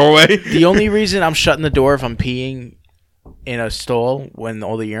like the doorway. The only reason I'm shutting the door if I'm peeing in a stall when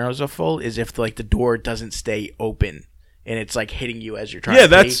all the urinals are full is if like the door doesn't stay open and it's like hitting you as you're trying Yeah, to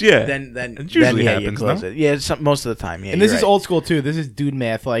that's- pee. yeah. Then It usually you happens, close no? it. Yeah, most of the time. Yeah, And this you're is right. old school too. This is dude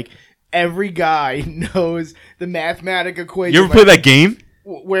math. Like every guy knows the mathematic equation. You ever play that game?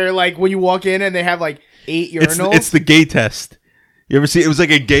 where like when you walk in and they have like 8 urinals? It's the gay test. You ever see? It was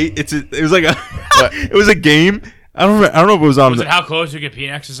like a gay. It was like a. It was a game. I don't know if it was on. Was it how close you could pee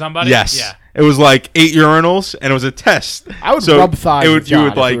next to somebody? Yes. Yeah. It was like 8 urinals, and it was a test. I would So rub thighs. it would- with you John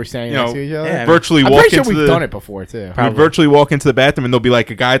would, if like, we were standing you next know, to each other. Yeah, virtually I'm walk pretty sure into we've the. done it before too. You would virtually walk into the bathroom, and there'll be like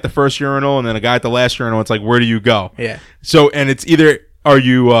a guy at the first urinal, and then a guy at the last urinal. It's like, where do you go? Yeah. So, and it's either are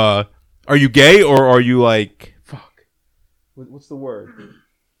you gay or are you like fuck? What's the word?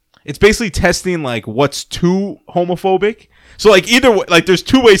 It's basically testing like what's too homophobic. So like either way, like there's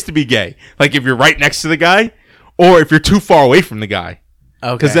 2 ways to be gay. Like if you're right next to the guy, or if you're too far away from the guy.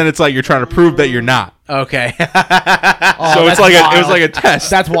 Okay. Because then it's like you're trying to prove that you're not. Okay. Oh, So it's that's like it wild. was like a test.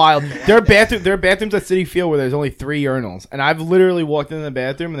 That's wild. There are bathrooms at City Field where there's only 3 urinals, and I've literally walked into the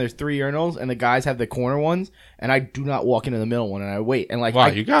bathroom and there's 3 urinals, and the guys have the corner ones, and I do not walk into the middle one, and I wait. And like, Wow, I,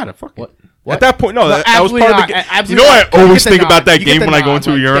 you got it. Fuck it. What? At that point, no, that was absolutely part of not. the game. You Absolutely know, not. I always You get the think about nod. that You get game the when I go nod, into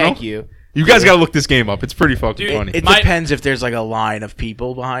a like, urinal. Thank you. You guys got to look this game up. It's pretty fucking Dude, funny. It My- depends if there's like a line of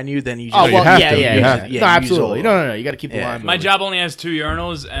people behind you, then you just Oh you well, have yeah, to. yeah, You yeah. have No, to. use absolutely. all- No. You got to keep the Yeah. line. My moving. job only has 2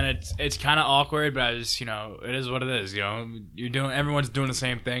 urinals, and it's kind of awkward, but I just it is what it is. Everyone's doing the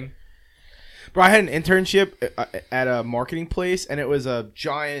same thing. Bro, I had an internship at a marketing place, and it was a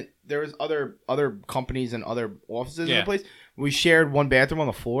giant. There was other companies and other offices in Yeah. the place. We shared one bathroom on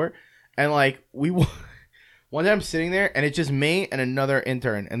the floor, and like one time I'm sitting there, and it's just me and another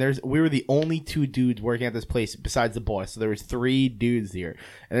intern, and we were the only 2 dudes working at this place besides the boss. So there was 3 dudes here,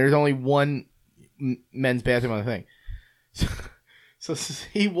 and there's only one men's bathroom on the thing. So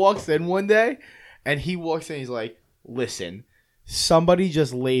he walks in one day, and he's like, "Listen, somebody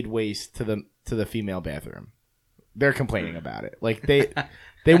just laid waste to the female bathroom. They're complaining about it. Like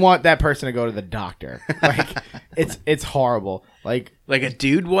they want that person to go to the doctor. Like it's horrible. Like like a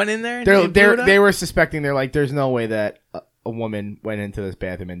dude went in there. And they were suspecting. They're like, there's no way that a woman went into this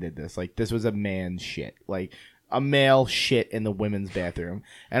bathroom and did this. Like this was a man's shit. Like a male shit in the women's bathroom.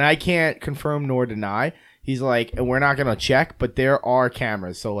 And I can't confirm nor deny. He's like, and we're not gonna check, but there are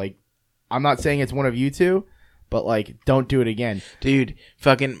cameras. So like, I'm not saying it's one of you 2. But, like, don't do it again. Dude,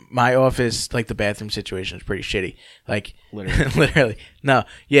 fucking my office, like, the bathroom situation is pretty shitty. Like, Literally. literally. No,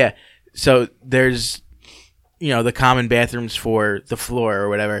 yeah. So there's, the common bathrooms for the floor or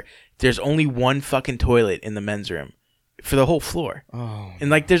whatever. There's only one fucking toilet in the men's room for the whole floor. Oh. And,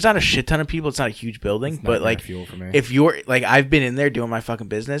 like, there's not a shit ton of people. It's not a huge building. But, like, fuel for me. if you're, like, I've been in there doing my fucking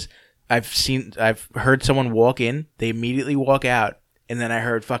business. I've heard someone walk in. They immediately walk out. And then I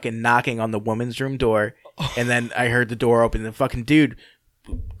heard fucking knocking on the woman's room door. And then I heard the door open. The fucking dude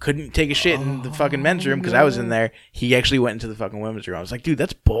couldn't take a shit in the fucking men's room because I was in there. He actually went into the fucking women's room. I was like, dude,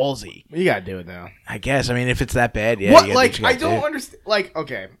 that's ballsy. You gotta do it now. I guess. I mean, if it's that bad, yeah. What? you gotta do Like, you I gotta don't do. understand. Like,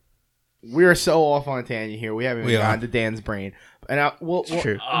 okay, we are so off on a tangent here. We haven't even We are. gotten to Dan's brain. And we'll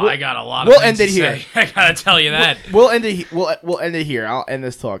true. Oh, I got a lot. we'll of things end it to here. say. I gotta tell you that. We'll end it. We'll end it here. I'll end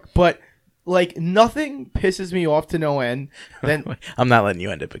this talk. But like nothing pisses me off to no end than I'm not letting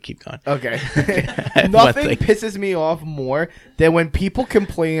you end it, but keep going. okay. One Nothing thing. pisses me off more than when people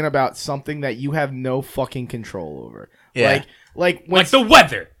complain about something that you have no fucking control over. Yeah. Like when Like the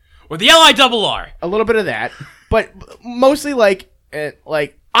weather or the LIRR. a little bit of that, but mostly like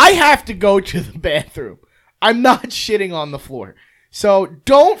I have to go to the bathroom. I'm not shitting on the floor. So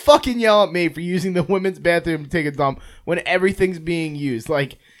don't fucking yell at me for using the women's bathroom to take a dump when everything's being used.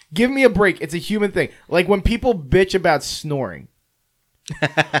 Like, give me a break. It's a human thing. Like when people bitch about snoring.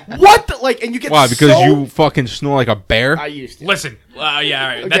 What the, like, and you get Why? Because so- you fucking snore like a bear? I used to. Listen, yeah, all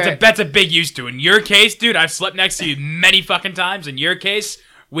right. Okay. That's a big used to. In your case, dude, I've slept next to you many fucking times. In your case,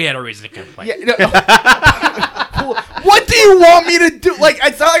 we had a reason to complain. Yeah, no. What do you want me to do? Like,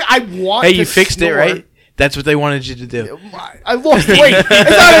 it's not like I want Hey, to you fixed snore. it, right? That's what they wanted you to do. I lost weight. It's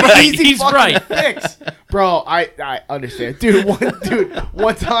not an Right, easy he's fucking right. fix, bro. I understand, dude.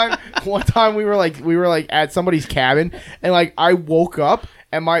 One time we were like at somebody's cabin, and like I woke up,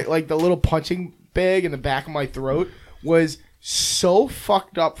 and my like the little punching bag in the back of my throat was so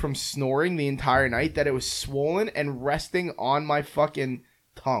fucked up from snoring the entire night that it was swollen and resting on my fucking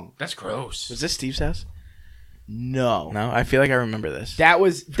tongue. That's gross. Was this Steve's house? No. No, I feel like I remember this. That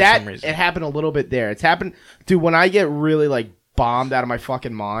was some reason. It happened a little bit there. It's happened, dude. When I get really like bombed out of my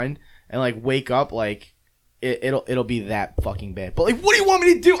fucking mind and like wake up, like it'll be that fucking bad. But like, what do you want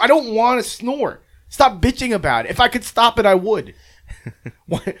me to do? I don't want to snore. Stop bitching about it. If I could stop it, I would.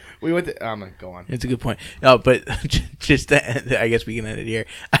 We went to. I'm gonna go on. It's a good point. No, but just to, I guess we can end it here.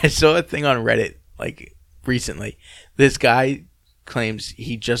 I saw a thing on Reddit like recently. This guy claims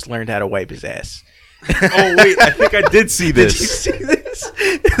he just learned how to wipe his ass. Oh wait, I think I did see Did you this. see this?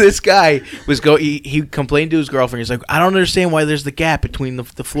 This guy was he complained to his girlfriend. He's like, I don't understand why there's the gap between the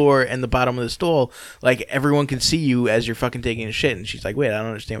floor and the bottom of the stall. Like everyone can see you as you're fucking taking a shit. And she's like, wait, I don't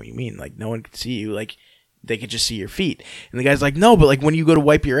understand what you mean. Like no one can see you. Like they could just see your feet. And the guy's like, no, but like when you go to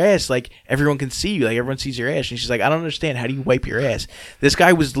wipe your ass, like everyone can see you. Like everyone sees your ass. And she's like, I don't understand. How do you wipe your ass? This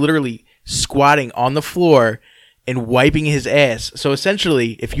guy was literally squatting on the floor and wiping his ass. So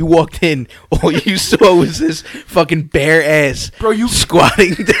essentially, if you walked in, all you saw was this fucking bare ass, Bro, you-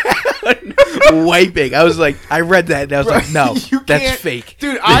 squatting down, wiping. I was like, I read that and I was Bro, like, no, you that's can't- fake,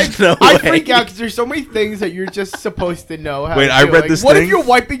 dude. There's no I way. freak out because there's so many things that you're just supposed to know. How Wait, to I do. read Like, this what thing- if you're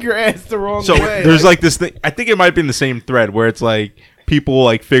wiping your ass the wrong So way? there's like this thing. I think it might be in the same thread where it's like people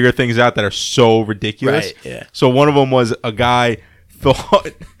like figure things out that are so ridiculous. Right, yeah. So one of them was a guy thought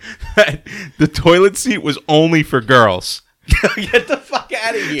that the toilet seat was only for girls. Get the fuck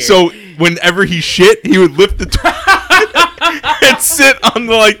out of here. So whenever he shit, he would lift the toilet and sit on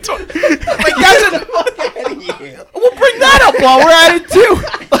the like. like that's we'll bring that up while we're at it too.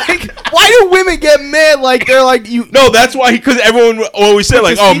 Like, why do women get mad? Like they're like you. No, that's why because everyone always said Put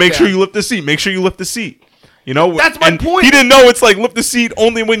like, the "Oh, seat make sure down. you lift the seat. Make sure you lift the seat." You know, That's my and point. He didn't know it's like lift the seat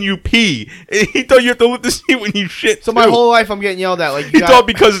only when you pee. He thought you have to lift the seat when you shit. So my too. whole life I'm getting yelled at. Like you He gotta- thought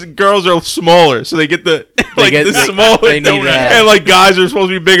because girls are smaller, so they get the like get- the they- smaller, they need that. and like guys are supposed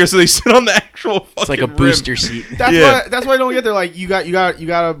to be bigger, so they sit on the actual. Fucking it's like a rim. booster seat. That's Yeah. why I don't get there. Like you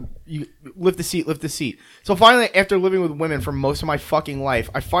gotta lift the seat. So finally, after living with women for most of my fucking life,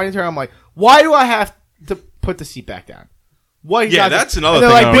 I finally turn. I'm like, why do I have to put the seat back down? What? Yeah, exactly? that's another And they're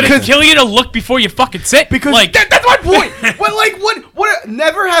thing I Like, don't Would it because kill you to look before you fucking sit? because like that's my point. But like what?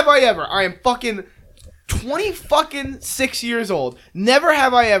 Never have I ever. I am fucking 26 years old. Never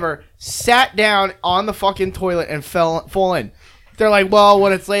have I ever sat down on the fucking toilet and fall in. They're like, well,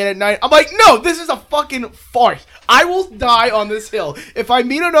 when it's late at night. I'm like, no, this is a fucking farce. I will die on this hill. If I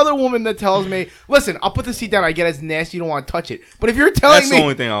meet another woman that tells me, listen, I'll put the seat down, I get as nasty, you don't want to touch it. But if you're telling That's me, the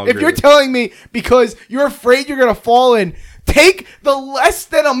only thing I'll if agree you're with. telling me because you're afraid you're going to fall in, take the less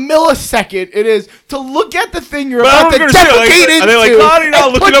than a millisecond it is to look at the thing you're But I about was to gonna say, like, defecate are into. they like, "Connie, now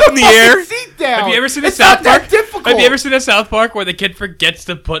and looking put up the in the fucking air?" seat down. Have you ever seen the It's South not that Park? difficult. Have you ever seen the South Park where the kid forgets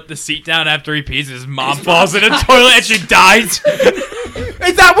to put the seat down after he pees and his mom falls in a toilet and she dies?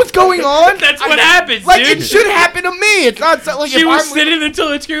 Is that what's going on? That's what happens, Like dude. it should happen to me. It's not so, like She if was I'm sitting in the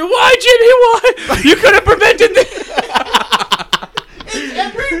toilet screaming, "Why, Jimmy? Why? You could have prevented this." Is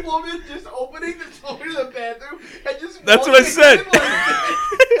every woman just opening the door to the bathroom and just That's what I walking said. in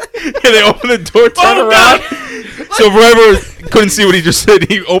like- Yeah, they open the door, turn Oh, around. God. So whoever couldn't see what he just said,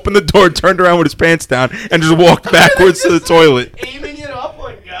 he opened the door, turned around with his pants down, and just walked backwards to the toilet. aiming it up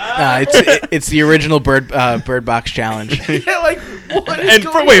like God. Nah, it's the original Bird Box challenge. Yeah, like what is And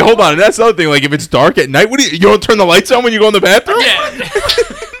going wait, hold on. That's the other thing. Like, if it's dark at night, what do you don't turn the lights on when you go in the bathroom? Yeah,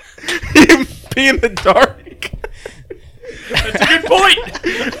 You pee in the dark. that's a good point.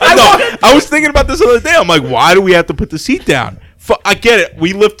 I was thinking about this the other day. I'm like, why do we have to put the seat down? I get it.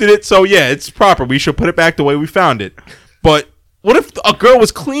 We lifted it, so yeah, it's proper. We should put it back the way we found it. But what if a girl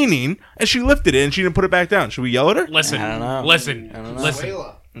was cleaning and she lifted it and she didn't put it back down? Should we yell at her? Listen, I don't know. listen.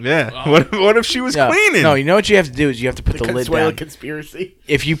 Yeah. What if she was No, cleaning? no, you know what you have to do is you have to put the lid Consuelo down. conspiracy.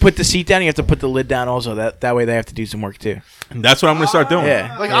 If you put the seat down, you have to put the lid down also. That way they have to do some work too. And that's what I'm gonna start doing.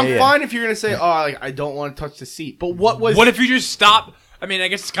 Yeah. Like Yeah, I'm yeah. fine if you're gonna say, "Oh, like, I don't want to touch the seat." But what was? What if you just stop? I mean, I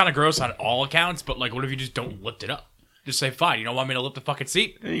guess it's kind of gross on all accounts, but like, what if you just don't lift it up? Just say, fine. You don't want me to lift the fucking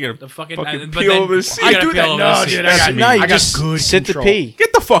seat? And you gotta The fucking, fucking but peel then over the seat. you gotta I do peel that. over No, the seat. dude, That's I got me. No, you I got just good sit control. to pee.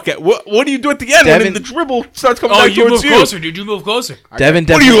 Get the fuck out. What do you do at the end Devin- when the dribble starts coming Oh, back you towards move you? closer, dude. You move closer. Devin,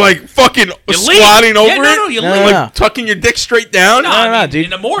 What are you like fucking You squatting lean. over Yeah, no, it? you No, lean. no, Like no. tucking your dick straight down? No, No, I no, mean, dude.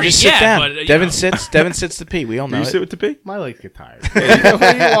 in the morning, just sit yeah, down. but, you Devin know. sits. Devin sits to pee. We all Do know you it. sit with the pee? My legs get tired. What do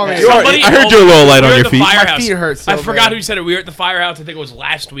you want me to do? Somebody I heard you're a little light we on were your at the feet. Firehouse. My feet hurt so I forgot bad. who said it. We were at the Firehouse. I think it was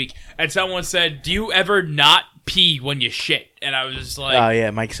last week, and someone said, "Do you ever not pee when you shit?" And I was just like, Oh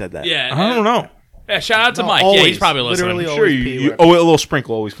yeah, Mike said that. "Yeah." I don't know. Yeah, shout out to No, Mike. Yeah, always. he's probably listening. Literally Sure, always you, pee you when- oh, a little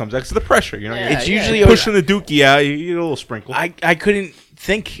sprinkle always comes out because of the pressure. You know, Yeah, you're It's yeah. usually pushing the dookie out. You get a little sprinkle. I couldn't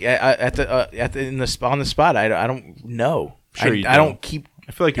think at the on the spot. I don't know. Sure you I don't don't. keep.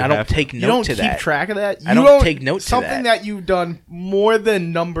 I feel like you I don't have to. take You note don't to keep that. track of that. I You don't take note to something that. that you've done more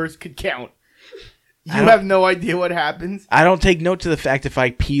than numbers could count. You don't- have no idea what happens. I don't take note to the fact if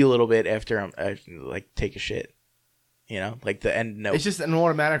I pee a little bit after I like take a shit. You know, like the end note. It's just an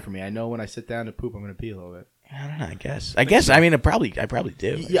automatic for me. I know when I sit down to poop, I'm going to pee a little bit. I don't know. I guess. I mean, I probably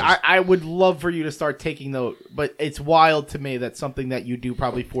do. Yeah, I would love for you to start taking note, but it's wild to me that something that you do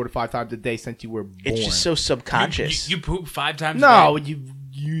probably 4 to 5 times a day since you were born. It's just so subconscious. You poop 5 times no, a day? you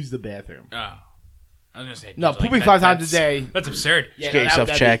use the bathroom. Oh. I was going to say. No, like, pooping that- 5 times a that's- day. That's absurd. Yeah, get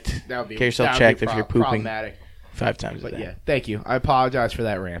yourself checked. That would be, Get yourself that would checked be if you're pooping. problematic. 5 times a But day. yeah, thank you. I apologize for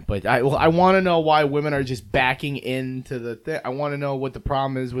that rant, but I want to know why women are just backing into the thing. I want to know what the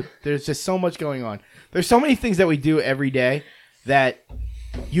problem is with. There's just so much going on. There's so many things that we do every day that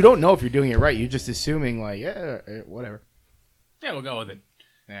you don't know if you're doing it right. You're just assuming like, yeah, whatever. Yeah, we'll go with it.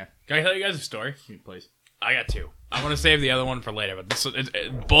 Yeah, Can I tell you guys a story? please. I got 2. I want to save the other one for later, but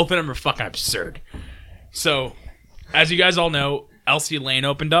both of them are fucking absurd. So, as you guys all know, LC Lane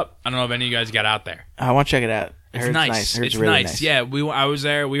opened up. I don't know if any of you guys got out there. I want to check it out. I It's heard nice. I heard It's really nice. Yeah, I was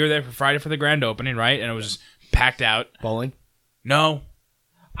there. We were there for Friday for the grand opening, right? And it was packed out. Bowling? No,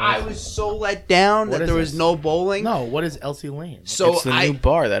 I was so let down What that is there was this? no bowling. No. What is LC Lane? So It's the new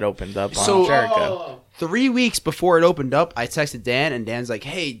bar that opened up So- on Jericho. 3 weeks before it opened up, I texted Dan, and Dan's like,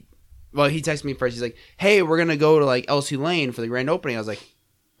 "Hey," well, he texted me first. He's like, "Hey, we're gonna go to like LC Lane for the grand opening." I was like,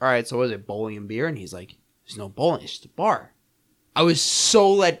 "All right, so what is it, bowling and beer?" And he's like, "There's no bowling; it's just a bar." I was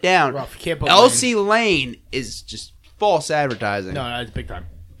so let down. Rough. Can't put LC Lane is just false advertising. No, it's big time.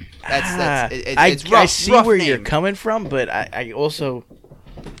 That's it's I rough. see rough where name. you're coming from, but I also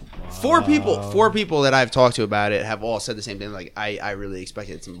Four people that I've talked to about it have all said the same thing. Like, I really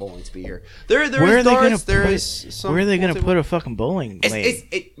expected some bowling to be here. There where are is they gonna darts. There put? is some. Where are they going to pool put a fucking bowling table.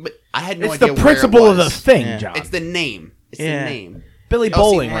 lane? But I had no It's idea the where principle it of the was. thing, Yeah. John. It's the name. It's Yeah. the name. Billy LC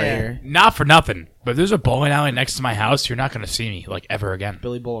Bowling right Lane. here. not for nothing, but if there's a bowling alley next to my house, you're not going to see me like ever again.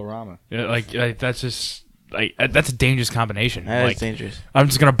 Billy Bowlerama. Yeah, like that's just like that's a dangerous combination. That like is dangerous. I'm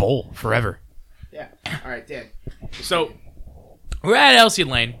just gonna bowl forever. Yeah. All right, Dan. So we're at LC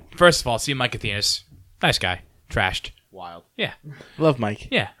Lane. First of all, see Mike Athenas, nice guy, trashed. Wild. Yeah, Love Mike.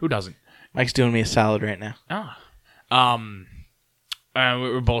 yeah. Who doesn't? Mike's doing me a solid right now.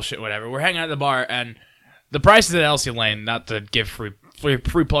 We're bullshit, whatever. We're hanging out at the bar, and the prices at LC Lane, not to give free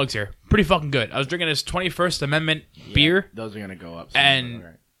plugs here, pretty fucking good. I was drinking this 21st Amendment beer, Those are gonna go up. and All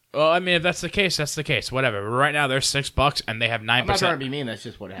right. well, I mean, if that's the case, that's the case. Whatever. Right now, they're $6, and they have I'm not trying to 9%. be mean. That's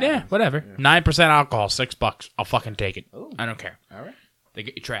just what happens. Yeah, whatever. 9% alcohol, $6. I'll fucking take it. I don't care. All right. They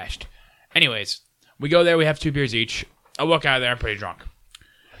get you trashed. Anyways, we go there. We have 2 beers each. I walk out of there. I'm pretty drunk.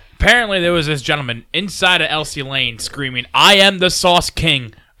 Apparently, there was this gentleman inside of LC Lane screaming, "I am the Sauce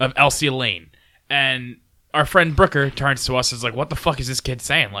King of LC Lane." And our friend Brooker turns to us and is like, "What the fuck is this kid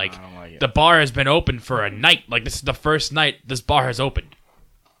saying? Like, don't like it." the bar has been open for a night. Like, this is the first night this bar has opened."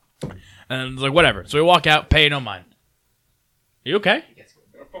 And it's like, whatever. So we walk out, pay no mind. You okay?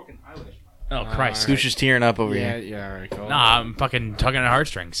 Oh, Christ. Scooch is tearing up over Yeah. here. Yeah. All right. Go. Nah, I'm fucking tugging at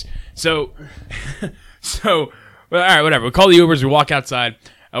heartstrings. So, well, all right, whatever. We call the Ubers. We walk outside.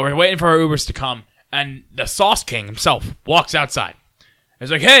 We're waiting for our Ubers to come, and the Sauce King himself walks outside.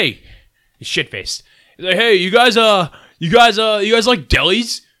 He's like, "Hey," he's shit faced. He's like, "Hey, you guys like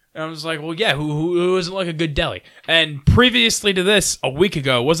delis?" And I was like, "Well, yeah. Who doesn't like a good deli?" And previously to this, a week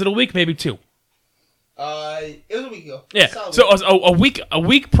ago, was it a week? Maybe 2. It was a week ago. Yeah. So a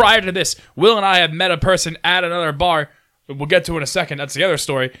week prior to this, Will and I have met a person at another bar we'll get to in a second, that's the other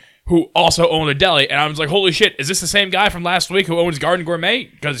story, who also owned a deli. And I was like, holy shit, is this the same guy from last week who owns Garden Gourmet?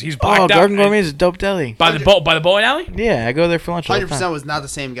 Because he's blacked out. Garden Gourmet is a dope deli. By the bowling alley? Yeah, I go there for lunch all the 100% time. was not the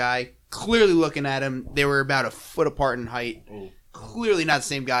same guy. Clearly looking at him, they were about a foot apart in height. Clearly not the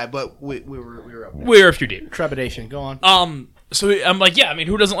same guy, but we were up there. We were a few deep. Trepidation. Go on. So I'm like, yeah, I mean,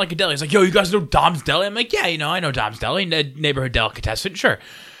 who doesn't like a deli? He's like, yo, you guys know Dom's Deli? I'm like, yeah, I know Dom's Deli, neighborhood delicatessen, sure.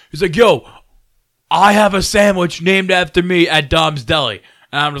 He's like, yo, I have a sandwich named after me at Dom's Deli.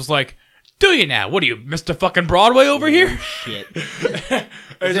 And I'm just like, do you now? What are you, Mr. fucking Broadway over here? Shit.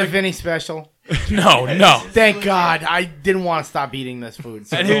 Is it Vinny special? No. Thank God. I didn't want to stop eating this food.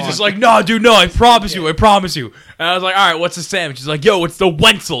 So And he was just like, no, dude, no, I promise you. And I was like, all right, what's the sandwich? He's like, yo, it's the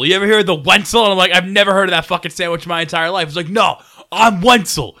Wenzel. You ever hear of the Wenzel? And I'm like, I've never heard of that fucking sandwich in my entire life. He's like, no, I'm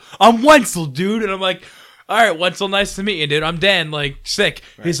Wenzel, dude. And I'm like, all right, Wenzel, nice to meet you, dude. I'm Dan, like, sick.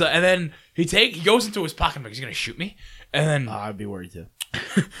 Right. He's like, and then he goes into his pocket. I'm like, he's going to shoot me? And then I'd be worried too.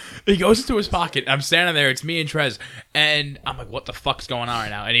 he goes into his pocket. I'm standing there. It's me and Trez. And I'm like, what the fuck's going on right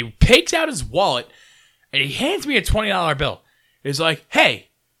now? And he takes out his wallet and he hands me a $20 bill. He's like, hey,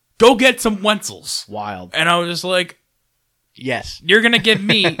 go get some Wenzels. Wild. And I was just like, yes. You're going to give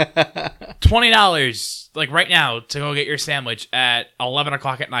me $20 like right now to go get your sandwich at 11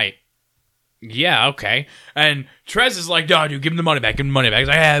 o'clock at night. Yeah, okay. And Trez is like, no, dude, give him the money back. He's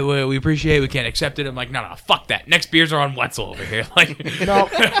like, yeah, we appreciate it. We can't accept it. I'm like, no, fuck that. Next beers are on Wetzel over here. Like,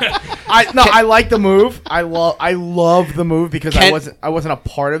 I like the move. I love the move because I wasn't a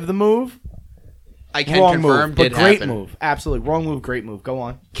part of the move. I can Wrong confirm move, but did great happen. move. Absolutely. Wrong move, great move. Go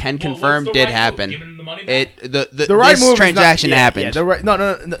on. Can confirm did happen. Giving him the money back? The right this move is transaction not, yeah, happened. Yeah, the right, no.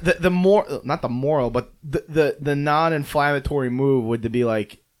 Not the moral, but the non-inflammatory move would to be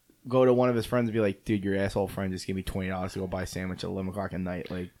like, go to one of his friends and be like, dude, your asshole friend just gave me $20 to go buy a sandwich at 11 o'clock at night.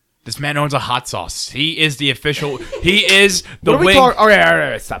 Like, this man owns a hot sauce. He is the official. He is the what are we wing. talking? All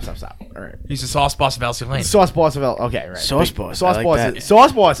right. Stop. All right. He's the sauce boss of Elsie Lane. Sauce Boss of Okay, right. Sauce Boss. Sauce I like Boss. that.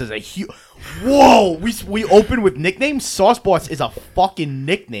 Sauce Boss is a huge. Whoa! We open with nicknames. Sauce Boss is a fucking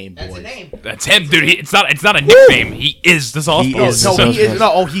nickname, boys. That's a name. That's him, dude. It's not a nickname. He is the sauce He boss. is No, the he Sauce is.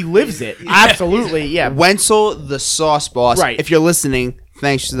 No, he lives it. Absolutely, yeah. Wenzel, the sauce boss. Right. If you're listening,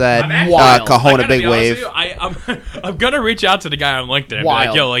 thanks to that I'm actually- Wild. I Kahona gotta Big be honest Wave. with you, I'm gonna reach out to the guy on LinkedIn and be Wild.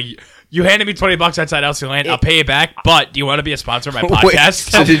 like, yo, like, you handed me $20 outside Elsie Lane. I'll pay you back, but do you want to be a sponsor of my Wait, podcast?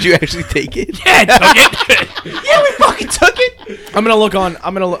 so did you actually take it? Yeah, I took it. Yeah, we fucking took it. I'm gonna look on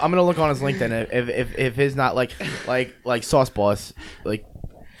his LinkedIn if his not like Sauce Boss like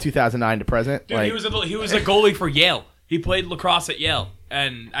 2009 to present. Dude, like, he was a goalie for Yale. He played lacrosse at Yale,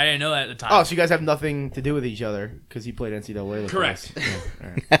 and I didn't know that at the time. oh, so you guys have nothing to do with each other because he played NCAA. Correct. Yeah, all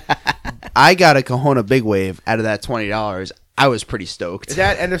right. I got a Kahona Big Wave out of that $20. I was pretty stoked. Is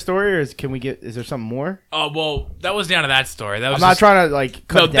that end of story, or is there something more? Oh well, that was the end of that story. That was I'm not just, trying to like.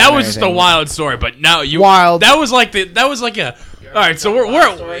 Cut No, it down that or was just a anything. wild story. But now you Wild. That was like a. All right, so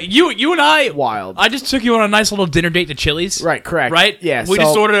we're you and I. Wild. I just took you on a nice little dinner date to Chili's. Right, correct. Right. Yeah, We so-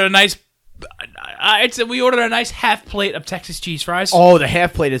 just ordered a nice. We ordered a nice half plate of Texas cheese fries. Oh, the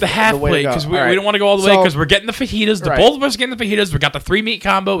half plate is The half way to plate go. because we All right. don't want to go all the way So- because we're getting the fajitas. Right. Both of us are getting the fajitas. We got the 3 meat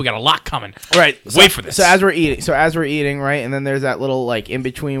combo. We got a lot coming. Right. Wait for this. So as we're eating, right, and then there's that little like in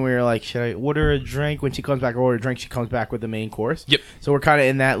between where you're like, should I order a drink? When she comes back, or order a drink, she comes back with the main course. Yep. So we're kind of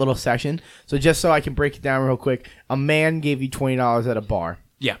in that little section. So just so I can break it down real quick, a man gave you $20 at a bar.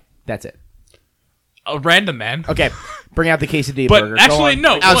 Yeah. That's it. A random man. Okay. Bring out the quesadilla But burger. Go actually, on.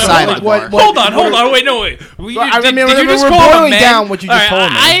 no. Outside hold the on. bar. Hold on. Wait, no, wait. I mean, Did you just we're call him a boiling man? down what you just All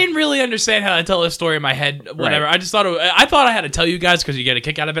told me. I didn't really understand how to tell this story in my head. Whatever. Right. I just thought I thought I had to tell you guys because you get a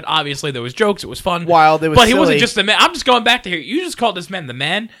kick out of it. Obviously, there was jokes. It was fun. Wild, it was but he wasn't silly. just the man. I'm just going back to here. You just called this man the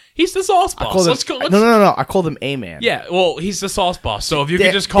man. He's the sauce boss. Called him- Let's go. Let's, No. I called him a man. Yeah. Well, he's the sauce boss. So if you Dan-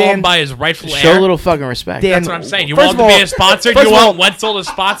 could just call him Dan- by his rightful Show heir. a little fucking respect. Dan- That's what I'm saying. You First want of him to all- be a sponsor? first You of all- want Wenzel to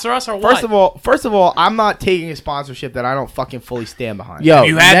sponsor us or what? First of all, I'm not taking a sponsorship that I don't fucking fully stand behind. Yo,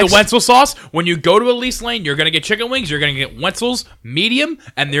 You had next- the Wenzel sauce. When you go to Elise Lane, you're gonna get chicken wings. You're gonna get Wenzel's medium,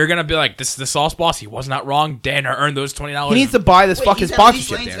 and they're gonna be like, "This is the sauce boss. He was not wrong. Dan earned those $20." He needs to buy this fucking he's at Elise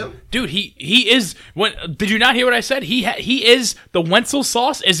sponsorship, Lane, Dan. too? Dude, he is. When did you not hear what I said? He is the Wenzel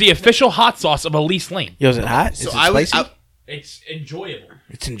sauce. Is the official hot sauce of Elise Lane. Yo, is it hot? So is it I was. spicy? It's enjoyable.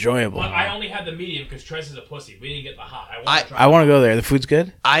 It's enjoyable. But I only had the medium because Trez is a pussy. We didn't get the hot. I want to go there. The food's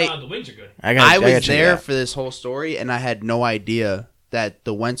good. the wings are good. I was check it there out. for this whole story, and I had no idea that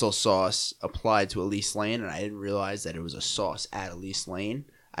the Wenzel sauce applied to Elise Lane, and I didn't realize that it was a sauce at Elise Lane.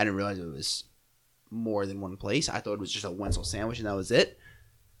 I didn't realize it was more than one place. I thought it was just a Wenzel sandwich, and that was it.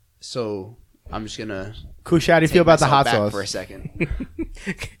 So I'm just gonna Kush, how do you take feel about the myself hot back sauce? for a second.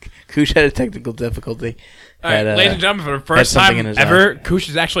 Kush had a technical difficulty. All right, had, ladies and gentlemen, for the first something time in his ever, Kush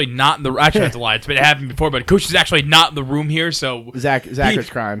is actually not in the. Actually, that's a lie. It's happened before, but Kush is actually not in the room here. So Zach is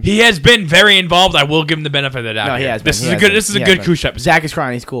crying. he has been very involved. I will give him the benefit of the doubt. No, he here. has been. This He is a has good. been. This is a He has good been. Kush episode. Zach is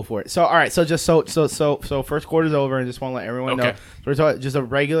crying. He's cool for it. So all right. So just so first quarter's over, and just want to let everyone know. Okay. So we're talking just a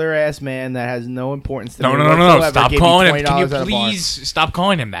regular ass man that has no importance to No, me no, no, no, whatsoever. Stop Gave calling him. $20 Can you at a bar. please stop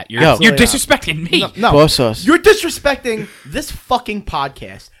calling him that? You're, Yo. you're Absolutely disrespecting me. No, Boss sauce. you're disrespecting this fucking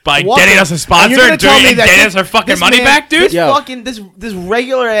podcast By What getting the- us a and sponsor you're gonna and tell doing- me and that getting this- us our fucking this money man- back, dude? This Yo. fucking this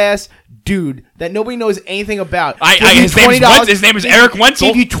regular ass dude that nobody knows anything about. I- Give you his name is $20 Wen- his name is Eric Wenzel.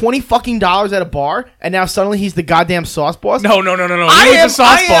 Gave you $20 at a bar, and now suddenly he's the goddamn sauce boss. No. He was I the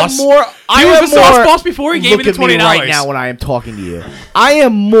sauce boss. Am more, He was the sauce boss before he gave me the Look at me $20. right now when I am talking to you. I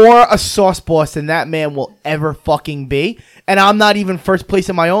am more a sauce boss than that man will ever fucking be, and I'm not even first place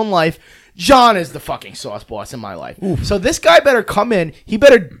in my own life. John is the fucking sauce boss in my life. So this guy better come in. He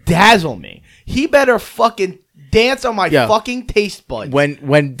better dazzle me. He better fucking dance on my Yo. fucking taste buds.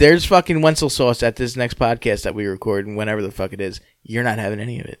 When there's fucking Wenzel sauce at this next podcast that we record, and whenever the fuck it is, you're not having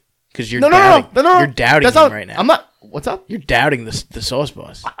any of it because you're no, doubting. no. You're doubting That's him not, right now. I'm not. What's up? You're doubting the sauce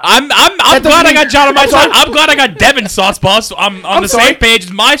boss. I'm doesn't glad I mean- got John on my I'm side. sorry. I'm glad I got Devin's sauce boss. So I'm on I'm the sorry. same page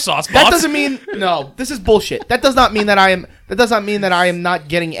as my sauce boss. That doesn't mean no. This is bullshit. That does not mean that I am. That does not mean that I am not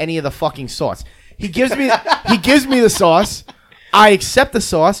getting any of the fucking sauce. He gives me. He gives me the sauce. I accept the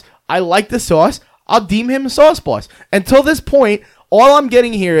sauce. I like the sauce. I'll deem him a sauce boss. Until this point, all I'm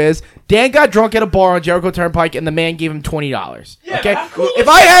getting here is Dan got drunk at a bar on Jericho Turnpike, and the man gave him $20. Okay, if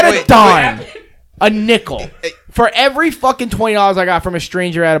I had a dime, a nickel. For every fucking $20 I got from a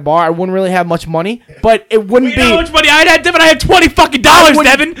stranger at a bar, I wouldn't really have much money, but it wouldn't You be. know how much money I had, Devin? I had $20 fucking I dollars,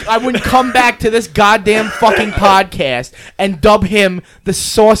 wouldn't- Devin. I wouldn't come back to this goddamn fucking podcast and dub him the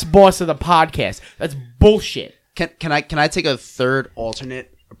sauce boss of the podcast. That's bullshit. Can I take a third alternate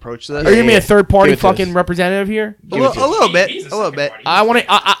approach to this? Are you gonna be a third party Give it to fucking us. representative here? a little bit, He's a little bit. I want to.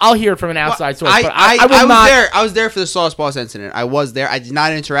 I'll hear it from an outside source. I, but I, I will was not. there. I was there for the sauce boss incident. I was there. I did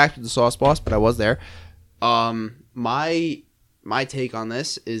not interact with the sauce boss, but I was there. My take on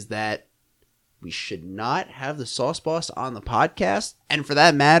this is that we should not have the sauce boss on the podcast, and for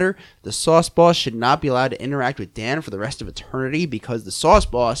that matter, the sauce boss should not be allowed to interact with Dan for the rest of eternity because the sauce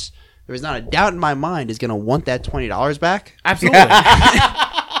boss, there is not a doubt in my mind, is going to want that $20 back. Absolutely.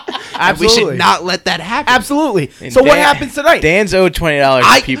 And we Absolutely. should not let that happen. Absolutely. And So what Dan- happens tonight? Dan's owed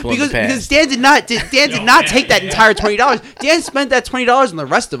 $20 to people because in the past. because Dan did not take that entire $20. Dan spent that $20 on the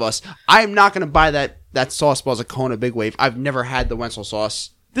rest of us. I am not going to buy that sauce balls a Kona Big Wave. I've never had the Wenzel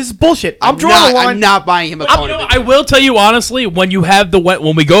sauce. This is bullshit. I'm drawing a line. I'm not buying him a You Kona know, Big I will tell you honestly, when you have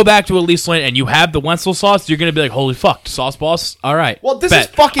when we go back to Elise Lane and you have the Wenzel sauce, you're gonna be like, "Holy fuck, sauce boss! All right, Well, this bet.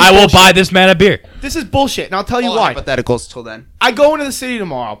 is fucking I will bullshit. buy this man a beer." This is bullshit, and I'll tell you All why. hypotheticals till then. I go into the city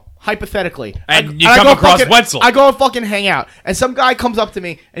tomorrow, hypothetically, And you I come go across fucking, Wenzel. I go and fucking hang out, and some guy comes up to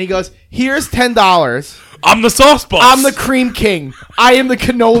me and he goes, "Here's $10. I'm the sauce boss. I'm the cream king. I am the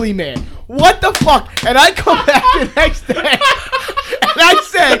cannoli man." What the fuck? And I come back the next day,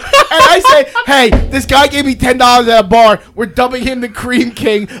 and I say, "Hey, this guy gave me $10 at a bar. We're dubbing him the cream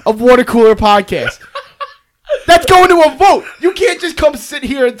king of Water Cooler Podcast." That's going to a vote. You can't just come sit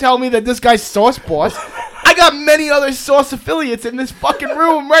here and tell me that this guy's sauce boss. I got many other sauce affiliates in this fucking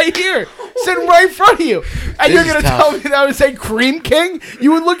room right here, sitting right in front of you. And you're This going is to tell tough. me that I would say cream king?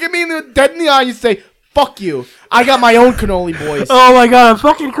 You would look at me dead in the eye and say, "Fuck you. I got my own cannoli boys." Oh my god, I'm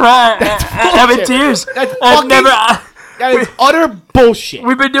fucking crying. bullshit. tears. That's fucking, that is utter bullshit.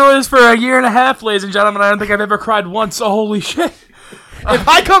 We've been doing this for a year and a half, ladies and gentlemen. I don't think I've ever cried once. Oh, holy shit. If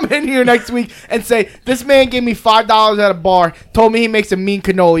I come in here next week and say, "This man gave me $5 at a bar, told me he makes a mean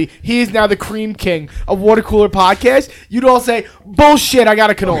cannoli. He is now the cream king of Water Cooler Podcast," you'd all say, "Bullshit, I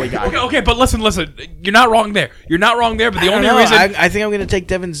got a cannoli guy." Okay, but listen. You're not wrong there. You're not wrong there, but the I only don't know. reason... I think I'm going to take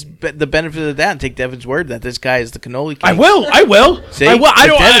the benefit of the doubt and take Devin's word that this guy is the cannoli king. I will. See? I will. I But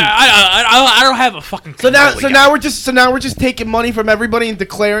don't. Devin- I don't have a fucking. So cannoli now guy. we're just taking money from everybody and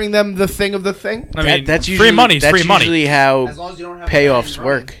declaring them the thing of the thing. I mean, That's usually, free money. Is That's free money. usually how As long as you don't have a payoffs brand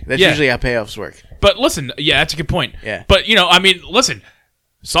work. That's Yeah. usually how payoffs work. But listen, yeah, that's a good point. Yeah. But I mean, listen.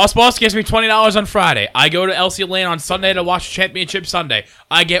 Sauce Boss gives me $20 on Friday. I go to LC Lane on Sunday to watch Championship Sunday.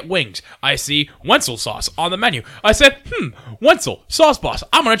 I get wings. I see Wenzel sauce on the menu. I said, Wenzel, Sauce Boss.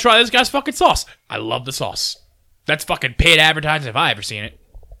 I'm going to try this guy's fucking sauce. I love the sauce. That's fucking paid advertising if I ever seen it.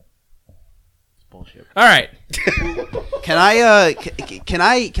 Bullshit. All right. Can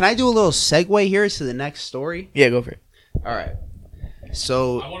I do a little segue here to the next story? Yeah, go for it. All right.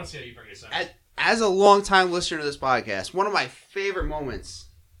 So want to see how you bring this up. as a longtime listener to this podcast, one of my favorite moments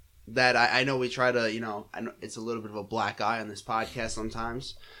that I know we try to, I know it's a little bit of a black eye on this podcast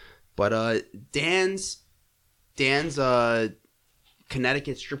sometimes, but Dan's Dan's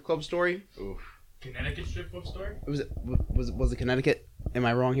Connecticut strip club story. Connecticut strip club story? Was it Connecticut? Am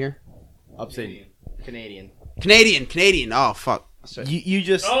I wrong here? Upstate. Canadian. Canadian. Oh fuck. Sorry. You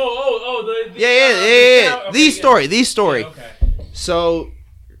just. The Yeah. okay, These story. Yeah, okay. So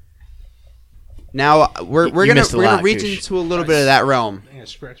now we're gonna missed a lot, reach Kush. into a little bit of that realm. I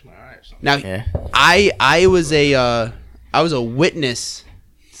scratch my eye or something. Now Yeah. I was a witness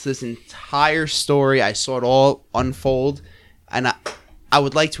to this entire story. I saw it all unfold, and I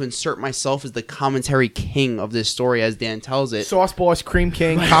would like to insert myself as the commentary king of this story as Dan tells it. Sauce Boss, Cream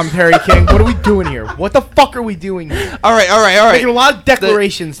King, Commentary King. What are we doing here? What the fuck are we doing here? All right. Making a lot of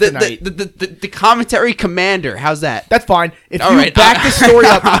declarations tonight. The commentary commander. How's that? That's fine. If All you right, back the story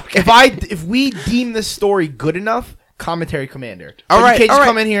up, okay. if we deem this story good enough, Commentary Commander. All But right, you can't all just right.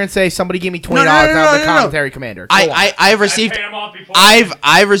 come in here and say somebody gave me $20 No, out of the no. Commentary Commander. Go on. I've received I paid him off before.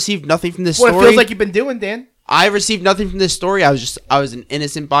 I've received nothing from this what story. it feels like you've been doing, Dan. I received nothing from this story. I was an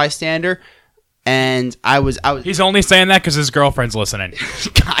innocent bystander, and I was. He's only saying that because his girlfriend's listening.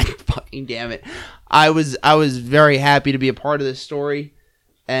 God fucking damn it! I was very happy to be a part of this story,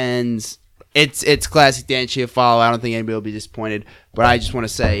 and it's classic Dan Chiafalo. I don't think anybody will be disappointed, but I just want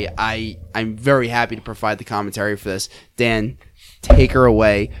to say I'm very happy to provide the commentary for this. Dan, take her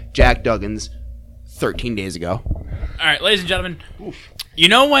away. Jack Duggins, 13 days ago. All right, ladies and gentlemen. You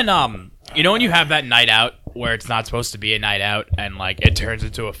know when you have that night out where it's not supposed to be a night out and like it turns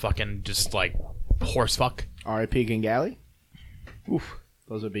into a fucking just like horse fuck. R.I.P. Galley. Oof.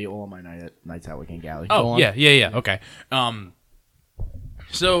 Those would be all of my nights out with Galley. Oh yeah. Okay.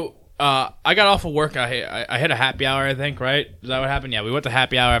 So I got off of work. I hit a happy hour. I think right. Is that what happened? Yeah, we went to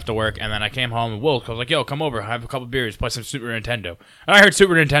happy hour after work, and then I came home and Will was like, "Yo, come over, have a couple beers, play some Super Nintendo." And I heard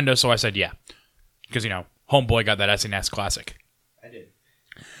Super Nintendo, so I said yeah, because homeboy got that SNES Classic. I did.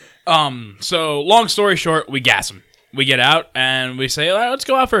 So long story short, we gas him. We get out and we say, all right, let's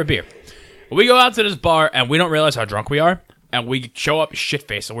go out for a beer. We go out to this bar and we don't realize how drunk we are. And we show up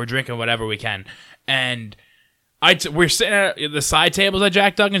shit-faced and we're drinking whatever we can. And we're sitting at the side tables at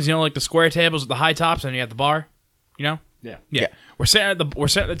Jack Duggins, like the square tables with the high tops, and you have the bar, Yeah. We're sitting at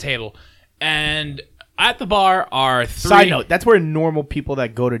the table, and at the bar are three. Side note: that's where normal people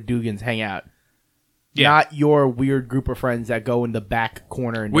that go to Dugan's hang out. Yeah. Not your weird group of friends that go in the back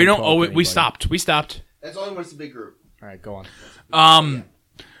corner. And We don't. talk Oh, to we anybody. stopped. We stopped. That's only when it's a big group. All right, go on.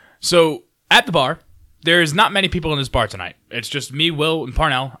 So at the bar, there's not many people in this bar tonight. It's just me, Will, and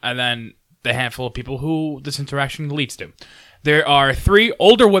Parnell, and then the handful of people who this interaction leads to. There are 3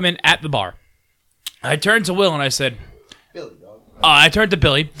 older women at the bar. I turned to Will and I said, Billy, dog. I turned to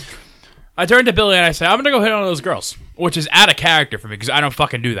Billy. And I said, I'm going to go hit on those girls, which is out of character for me because I don't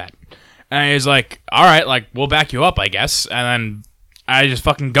fucking do that. And he's like, all right, like, we'll back you up, I guess. And then I just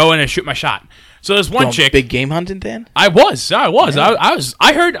fucking go in and shoot my shot. So there's one chick. Big game hunting, Dan? I was. I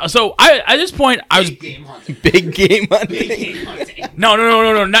heard. So at this point, I was. Game hunting. Big game hunting. Game hunting. No.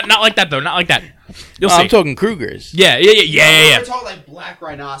 Not like that, though. Not like that. You'll see. I'm talking Krugers. Yeah. We're talking like black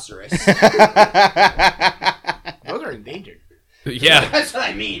rhinoceros. Those are endangered. Yeah. That's what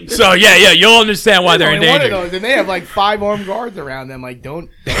I mean. So yeah. You'll understand why they're Only one of endangered. those, and they have like 5 armed guards around them. Like,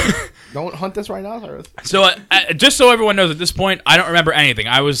 don't hunt this rhinoceros. So just so everyone knows, at this point, I don't remember anything.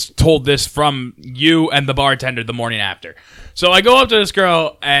 I was told this from you and the bartender the morning after. So I go up to this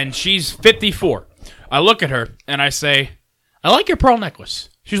girl, and she's 54. I look at her, and I say, I like your pearl necklace.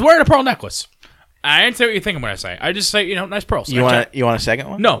 She's wearing a pearl necklace. I didn't say what you're thinking when I say. I just say, nice pearls. You want a second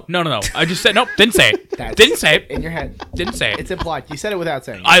one? No. I just said, nope, didn't say it. Didn't say it. In your head. Didn't say it. It's implied. You said it without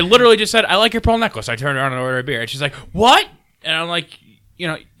saying it. I literally just said, I like your pearl necklace. I turned around and ordered a beer. And she's like, what? And I'm like,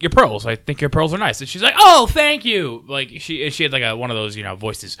 your pearls. I think your pearls are nice. And she's like, oh, thank you. Like, she had like one of those,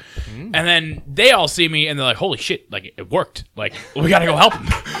 voices. And then they all see me and they're like, holy shit, like, it worked. Like, we gotta go help him.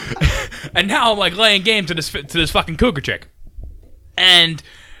 And now I'm like laying game to this fucking cougar chick. And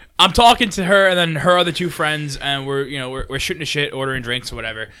I'm talking to her and then her other 2 friends, and we're shooting the shit, ordering drinks or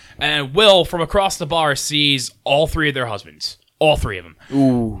whatever. And Will from across the bar sees all 3 of their husbands. All 3 of them.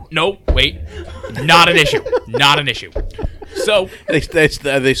 Ooh. Nope, wait. Not an issue. Not an issue. So, Are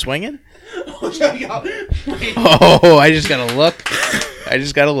they swinging? Oh, Oh, I just gotta look.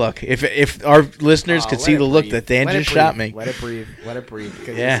 If our listeners could see the look that Dan just shot me. Let it breathe.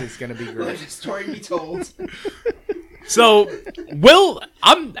 Because Yeah. this is gonna be let great. the story be told. Will,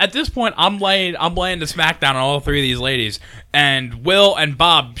 I'm at this point, I'm laying the smack down on all 3 of these ladies, and Will and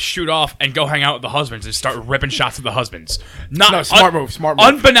Bob shoot off and go hang out with the husbands and start ripping shots at the husbands. Smart move.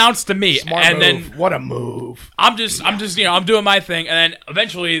 Unbeknownst to me. Smart and move. then What a move. I'm just, I'm doing my thing, and then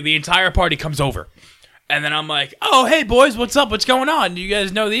eventually the entire party comes over. And then I'm like, oh, hey, boys, what's up? What's going on? Do you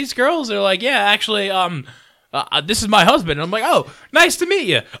guys know these girls? They're like, yeah, actually, this is my husband. And I'm like, oh, nice to meet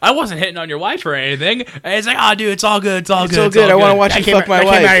you. I wasn't hitting on your wife or anything. And he's like, oh, dude, it's all good. It's all good. so It's good. all I want to good." watch you fuck my That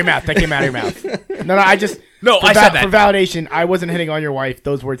wife. came out of your mouth. That came out of your mouth. No, I just. No, for I said that. For validation, I wasn't hitting on your wife.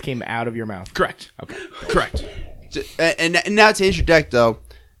 Those words came out of your mouth. Correct. Okay. Correct. And now to interject though,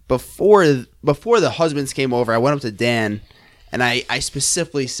 before the husbands came over, I went up to Dan, and I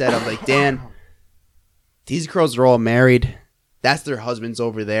specifically said, I'm like, Dan, these girls are all married. That's their husbands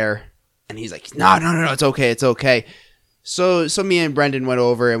over there. And he's like, no, it's okay. So me and Brendan went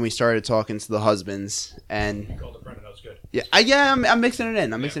over and we started talking to the husbands, and Brendan, that was good. yeah, I'm mixing it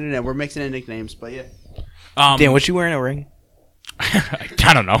in. We're mixing in nicknames, but yeah. Dan, was she wearing a ring?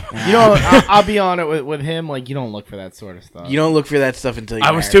 I don't know. You know, I'll be on it with him. Like, you don't look for that sort of stuff. You don't look for that stuff until you.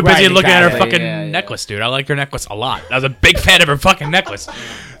 I was too Right, busy looking at her exactly. fucking Yeah. necklace, dude. I liked her necklace a lot. I was a big fan of her fucking necklace.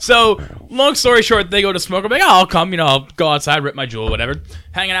 So, long story short, they go to smoke. I'm like, oh, I'll come. I'll go outside, rip my jewel, whatever.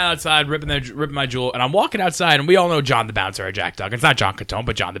 Hanging out outside, ripping my jewel, and I'm walking outside, and we all know John the Bouncer or Jack Duggins. Not John Catone,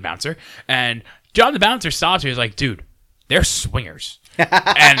 but John the Bouncer. And John the Bouncer stops me. He's like, dude, they're swingers.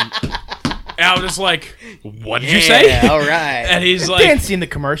 and I was just like, what did you say? All right. And he's like, Dan's seen the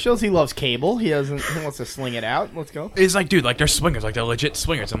commercials. He loves cable. He wants to sling it out. Let's go. he's like, dude, like they're swingers, like they're legit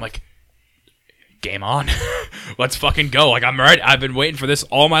swingers. I'm like, game on. Let's fucking go. Like, I'm ready. I've been waiting for this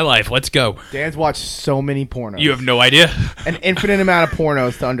all my life. Let's go. Dan's watched so many pornos. You have no idea. An infinite amount of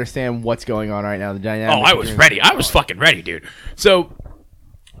pornos to understand what's going on right now. The dynamic. Oh, I was ready. I was fucking ready, dude. So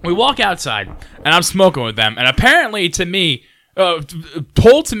we walk outside, and I'm smoking with them, and apparently to me,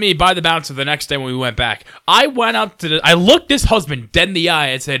 told to me by the bouncer the next day when we went back, I went up to I looked this husband dead in the eye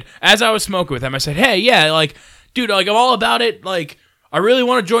and said, as I was smoking with him, I said, hey, yeah, like, dude, like, I'm all about it, like, I really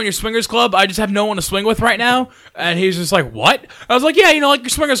want to join your swingers club. I just have no one to swing with right now. And he's just like, what? I was like, yeah, like your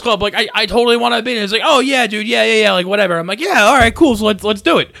swingers club. Like, I totally want to be in. He's like, oh, yeah, dude. Yeah. Like, whatever. I'm like, yeah, all right, cool. So let's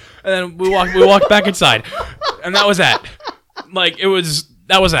do it. And then we walked back inside. And that was that. Like, that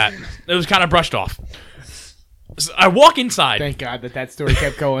was that. It was kind of brushed off. So I walk inside. Thank God that story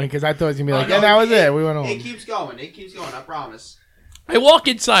kept going, because I thought it was gonna be like, yeah, that was it. We went home. It keeps going. I promise. I walk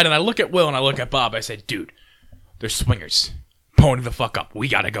inside and I look at Will and I look at Bob. I said, dude, they're swingers. Pony the fuck up. We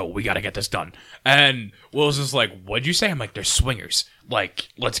gotta go. We gotta get this done. And Will's just like, what'd you say? I'm like, they're swingers. Like,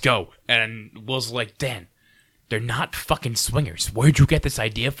 let's go. And Will's like, Dan, they're not fucking swingers. Where'd you get this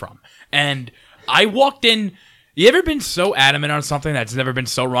idea from? And I walked in. You ever been so adamant on something that's never been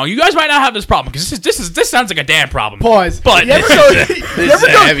so wrong? You guys might not have this problem, because this sounds like a Dan problem. Pause. But you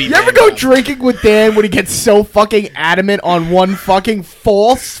ever go drinking with Dan when he gets so fucking adamant on one fucking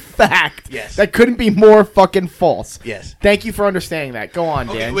false fact? Yes. That couldn't be more fucking false. Yes. Thank you for understanding that. Go on,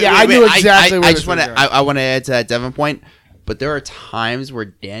 Dan. Wait, I knew exactly what I it just was want to. going. I want to add to that Devin point. But there are times where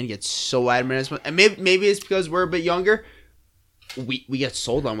Dan gets so adamant, and maybe it's because we're a bit younger. We get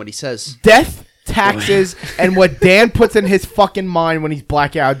sold on what he says. Death, taxes, and what Dan puts in his fucking mind when he's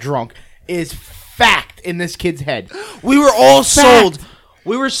blackout drunk is fact in this kid's head. We were all sold.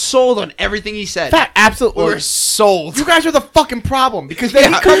 We were sold on everything he said. Fact, absolutely. We were sold. You guys are the fucking problem, because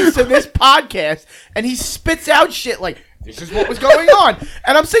then he comes to this podcast and he spits out shit like, this is what was going on.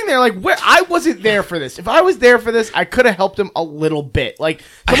 And I'm sitting there like, where I wasn't there for this. If I was there for this, I could have helped him a little bit. Like,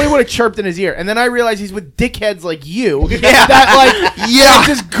 somebody would have chirped in his ear. And then I realized he's with dickheads like you. That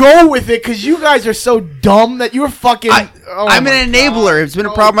just go with it, because you guys are so dumb that you're fucking... I'm an enabler. It's been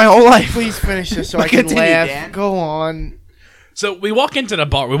a problem my whole life. Please finish this so I can Continue, laugh. Dan. Go on. So we walk into the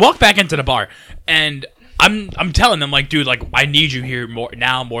bar. We walk back into the bar, and I'm telling them, like, dude, like, I need you here more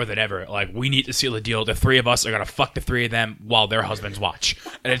than ever. Like, we need to seal the deal. The three of us are gonna fuck the three of them while their husbands watch,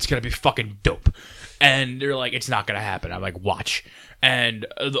 and it's gonna be fucking dope. And they're like, it's not gonna happen. I'm like, watch. And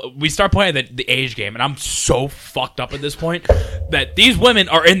we start playing the age game, and I'm so fucked up at this point that these women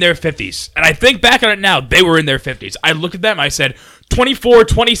are in their 50s. And I think back on it now, they were in their 50s. I looked at them, I said, 24,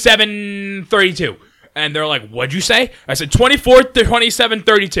 27, 32. And they're like, what'd you say? I said, 24, 27,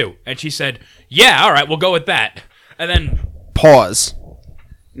 32. And she said, yeah, all right, we'll go with that. And then... Pause.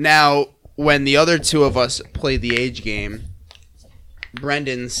 Now, when the other two of us played the age game,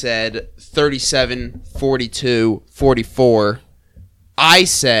 Brendan said 37, 42, 44. I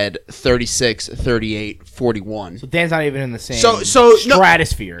said 36, 38, 41. So Dan's not even in the same So no-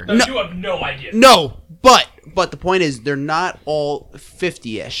 stratosphere. You have no idea. No, but the point is they're not all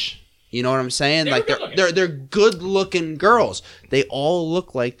 50-ish. You know what I'm saying? They like were good-looking. they're good-looking girls. They all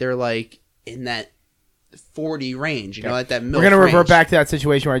look like they're like in that 40 range. You know, like that. We're gonna MILF revert range. back to that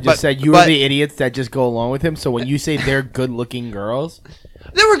situation where I just But- said you but- are the idiots that just go along with him. So when you say they're good-looking girls,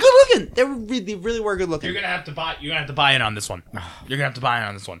 They were good-looking. They really were good-looking. You're gonna have to buy in on this one. You're gonna have to buy in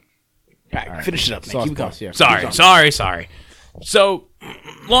on this one. All right, finish it up. Man. sauce Keep going. sauce, yeah. Sorry. So,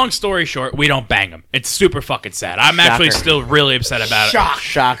 long story short, we don't bang them. It's super fucking sad. I'm actually Shocker. still really upset about it.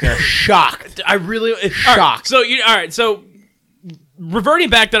 Shocker. Shocked. I really Shocked. So all right. So reverting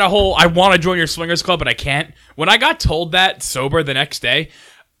back to the whole, I want to join your swingers club, but I can't. When I got told that sober the next day,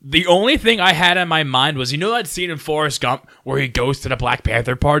 the only thing I had in my mind was, you know that scene in Forrest Gump where he goes to the Black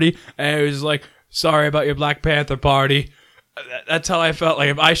Panther party and he was like, "Sorry about your Black Panther party." That's how I felt. Like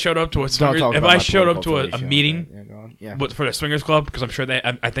if I showed up to a swingers, if I showed up to a meeting. Yeah. But for the swingers club, because I'm sure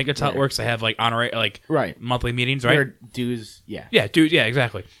I think it's how it works. They have like honorary, like Right. monthly meetings, right? Their dues, yeah. Yeah, dude. Yeah,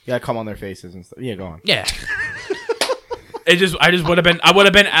 exactly. Yeah, come on their faces and stuff. Yeah, go on. Yeah. I just would have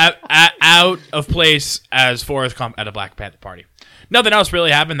been out of place as Forrest Gump at a Black Panther party. Nothing else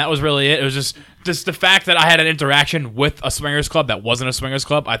really happened. That was really it. It was just the fact that I had an interaction with a swingers club that wasn't a swingers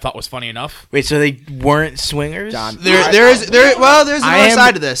club. I thought was funny enough. Wait, so they weren't swingers? John, There's another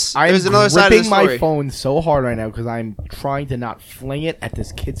side to this. There's another side to gripping the my story. phone so hard right now because I'm trying to not fling it at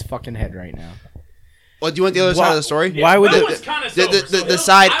this kid's fucking head right now. Well, do you want the other side of the story? Why would Will the, was kinda The, sober, the, so the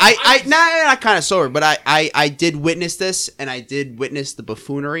side I not kind of sober, but I did witness this, and I did witness the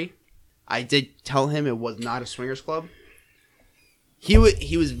buffoonery. I did tell him it was not a swingers club. He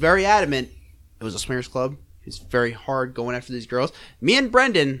was very adamant it was a swingers club. He's very hard going after these girls. Me and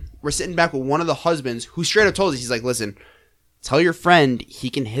Brendan were sitting back with one of the husbands who straight up told us, he's like, "Listen, tell your friend he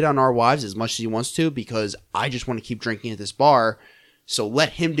can hit on our wives as much as he wants to because I just want to keep drinking at this bar. So let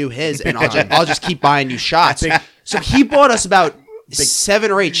him do his, and I'll just keep buying you shots." So he bought us about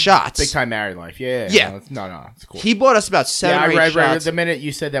 7 or 8 shots. Big time married life. Yeah. Yeah. No, it's cool. He bought us about 7 or 8 right. shots. The minute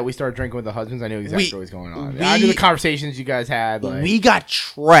you said that we started drinking with the husbands, I knew exactly what was going on. I we- knew the conversations you guys had. Like, We got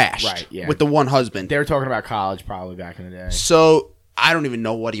trashed Right, yeah. with the one husband. they were talking about college probably back in the day. So I don't even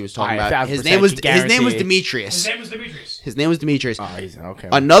know what he was talking I about. His 1000% name was guarantee. Demetrius. His name was Demetrius. His name was Demetrius. Oh, he's okay.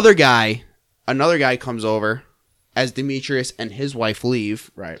 Another guy comes over as Demetrius and his wife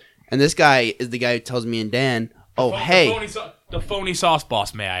leave. Right. And this guy is the guy who tells me and Dan, "Oh, hey, The phony sauce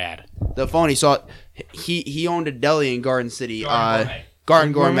boss, may I add? the phone he saw, he owned a deli in Garden City, Garden Gourmet.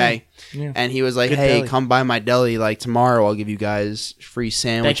 Garden Gourmet." Yeah. And he was like, Good "Hey, deli. come by my deli like tomorrow. I'll give you guys free Thanks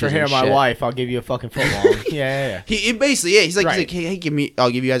sandwiches." for hearing and my shit." wife. I'll give you a fucking football. yeah. He basically, yeah, he's like, Right. "Hey,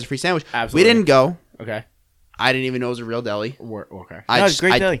 I'll give you guys a free sandwich." Absolutely. We didn't go. Okay. I didn't even know it was a real deli. Okay. I it's a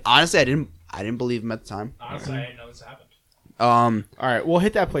great deli. Honestly, I didn't believe him at the time. Honestly, I didn't know this happened. All right. We'll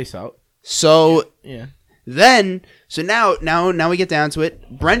hit that place out. So Yeah. then, now we get down to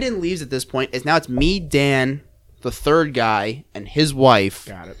it. Brendan leaves at this point. It's me, Dan, the third guy, and his wife.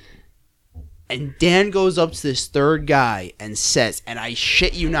 Got it. And Dan goes up to this third guy and says, and I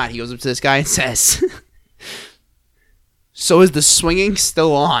shit you not, he goes up to this guy and says, "So is the swinging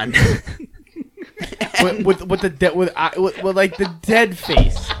still on?" with like the dead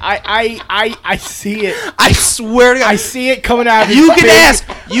face. I see it. I swear to God, I see it coming out of his You can big, ask-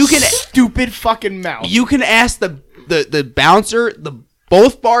 you can- stupid fucking mouth. you can ask the bouncer,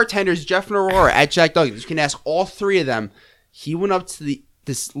 both bartenders, Jeff and Aurora at Jack Duggan's. You can ask all 3 of them. He went up to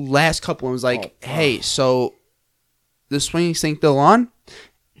this last couple and was like, "Hey, so the swinging thing still on?"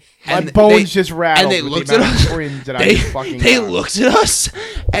 My And bones just rattled. And they with looked the at amount us. of cringe that I They, just fucking they got. looked at us,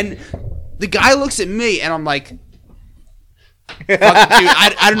 and the guy looks at me, and I'm like, "Fuck it, dude,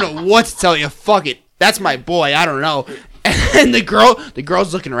 I don't know what to tell you. Fuck it, that's my boy. I don't know." And the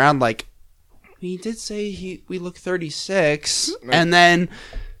girl's looking around like, "He did say we look 36," and then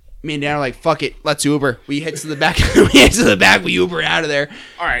me and Dan are like, "Fuck it, let's Uber." We head to the back. We Uber out of there,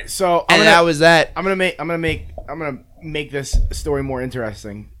 All right, so and that was that. I'm gonna make this story more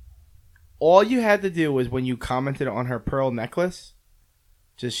interesting. All you had to do was when you commented on her pearl necklace,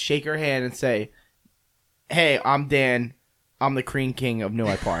 just shake her hand and say, "Hey, I'm Dan. I'm the Cream King of New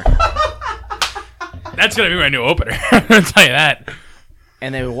Hyde Park." That's gonna be my new opener. I'll tell you that.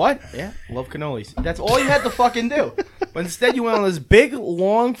 And they were, what? Yeah, love cannolis. That's all you had to fucking do. But instead, you went on this big,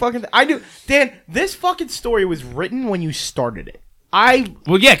 long fucking. I do, Dan. This fucking story was written when you started it.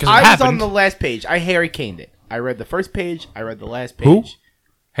 Well, yeah, because it I was happened. on the last page. I Harry Caned it. I read the first page. I read the last page. Who?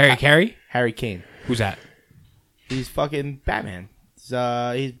 Harry Carey? Harry Kane. Who's that? He's fucking Batman.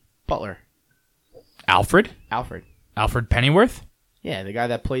 He's Butler. Alfred? Alfred. Alfred Pennyworth? Yeah, the guy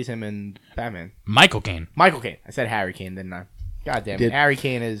that plays him in Batman. Michael Caine. Michael Caine. I said Harry Kane, didn't I? God damn it. Did- Harry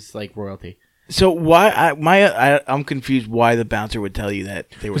Kane is like royalty. So why I'm confused why the bouncer would tell you that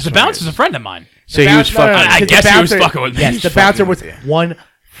they were Because the swingers. bouncer's a friend of mine. So he was fucking. I because guess the he was bouncer- fucking with me. Yes, He's the fucking bouncer with was you.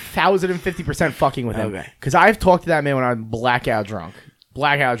 1,050% fucking with him. Okay. Because I've talked to that man when I'm blackout drunk.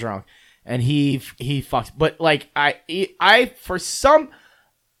 And he fucks. But like, I for some,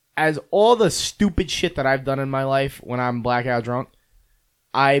 as all the stupid shit that I've done in my life when I'm blackout drunk,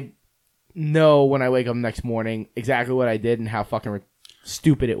 I know when I wake up next morning exactly what I did and how fucking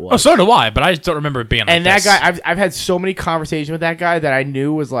stupid it was. Oh, so do I, but I just don't remember it being like And that this. guy, I've had so many conversations with that guy that I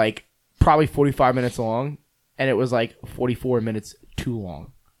knew was like probably 45 minutes long, and it was like 44 minutes too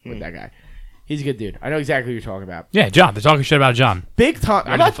long with that guy. He's a good dude. I know exactly what you're talking about. Yeah, John. They're talking shit about John. Big time.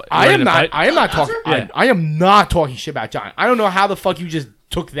 You ready to I ready am to not. fight? I am not talking. Yeah. I am not talking shit about John. I don't know how the fuck you just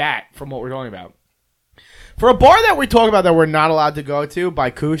took that from what we're talking about. For a bar that we talk about that we're not allowed to go to by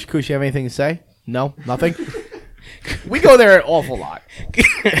Koosh. Koosh, you have anything to say? No, nothing. We go there an awful lot.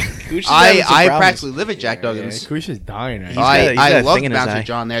 I practically live at Jack Duggan's. Koosh is dying. Right? got a- he's got I a love thing in his Bouncer eye.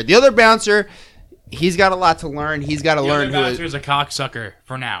 John there. The other bouncer, he's got a lot to learn. He's got to The learn other who bouncer is a cocksucker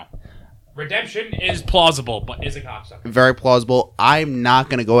for now. Redemption is plausible, but is a cocksucker. very plausible. I'm not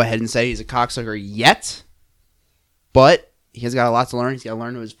going to go ahead and say he's a cocksucker yet, but he's got a lot to learn. He's got to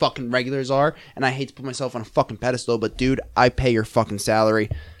learn who his fucking regulars are, and I hate to put myself on a fucking pedestal, but dude, I pay your fucking salary.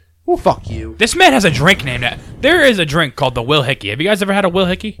 Fuck you. This man has a drink named that. There is a drink called the Will Hickey. Have you guys ever had a Will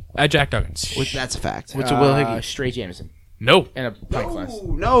Hickey at Jack Duggan's? That's a fact. What's a Will Hickey? Straight Jameson No. and a pint glass.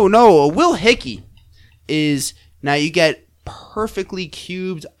 No. A Will Hickey is, now you get perfectly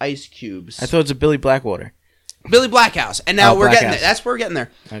cubed ice cubes. I thought it was a Billy Blackwater. Billy Blackhouse. And now Oh, we're getting Blackhouse. there. That's where we're getting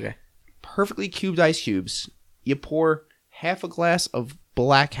there. Okay. Perfectly cubed ice cubes. You pour half a glass of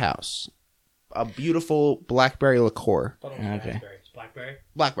Blackhouse, a beautiful blackberry liqueur. Okay. Blackberry.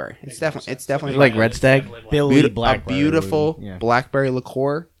 Blackberry. It's definitely Like Red Stag? Billy a Blackberry. beautiful Yeah. blackberry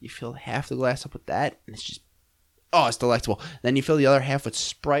liqueur. You fill half the glass up with that, and it's just, oh, it's delectable. Then you fill the other half with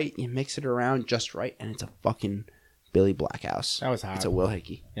Sprite. You mix it around just right, and it's a fucking Billy Blackhouse. That was hot. It's a Will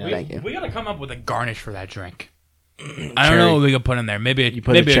Hickey. Yeah. Thank you. We gotta come up with a garnish for that drink. I don't know what we could put in there. Maybe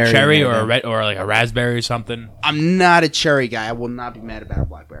put maybe a a cherry cherry in or there, a red or like a raspberry or something. I'm not a cherry guy. I will not be mad about a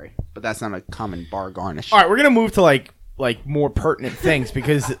blackberry, but that's not a common bar garnish. All right, we're gonna move to like more pertinent things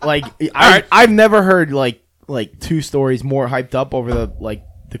because like right. I've never heard like two stories more hyped up over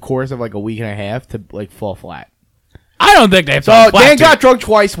the course of like a week and a half to like fall flat. I don't think they've So done Dan got drunk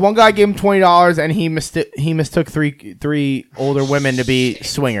twice. One guy gave him $20 and he mistook three older women to be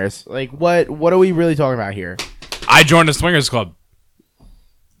swingers. Like what are we really talking about here? I joined the swingers club.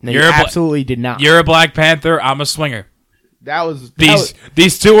 No, You're you a bla- absolutely did not. You're a Black Panther. I'm a swinger. That was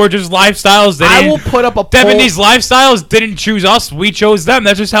These two are just lifestyles. They I didn't- will put up a Devin, poll. these lifestyles didn't choose us. We chose them.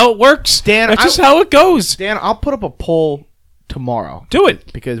 That's just how it works. Dan, That's just I- how it goes. Dan, I'll put up a poll tomorrow Do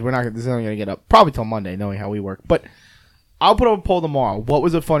it. because this is only gonna get up probably till Monday, knowing how we work. But I'll put up a poll tomorrow. What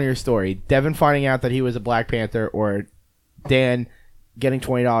was a funnier story? Devin finding out that he was a Black Panther, or Dan getting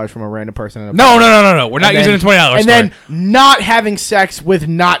 $20 from a random person? In a No. We're not And using then- the $20. And then not having sex with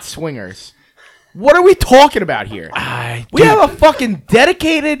not swingers. What are we talking about here? We have a fucking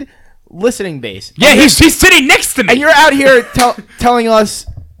dedicated listening base. yeah, he's sitting next to me. And you're out here telling us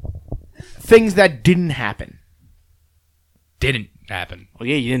things that didn't happen. Didn't happen. Well,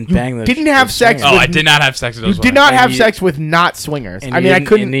 yeah, you didn't bang the. didn't have the sex swinger. Oh, with- I did not have sex with You those did women. not have you- sex with not swingers. And I you mean, I didn't-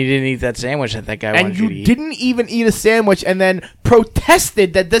 couldn't. And you didn't eat that sandwich that guy And wanted you to you eat. didn't even eat a sandwich, and then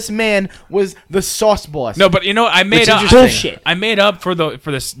protested that this man was the sauce boss. No, but you know, I made It's up. interesting. Bullshit. I made up for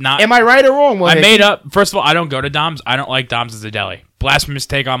this not. Am I right or wrong? I made up. First of all, I don't go to Dom's. I don't like Dom's as a deli. Blasphemous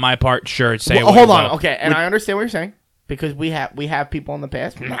take on my part. Sure, say Well, what hold you on, will. okay, and I understand what you're saying because we have people in the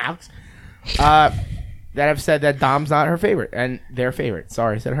past, Alex, that have said that Dom's not her favorite and their favorite.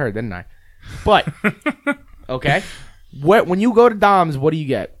 Sorry, I said her, didn't I? But okay, when you go to Dom's, what do you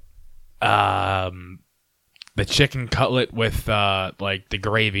get? The chicken cutlet with like the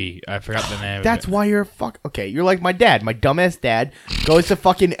gravy. I forgot the name. That's of it. why you're okay. You're like my dad. My dumbass dad goes to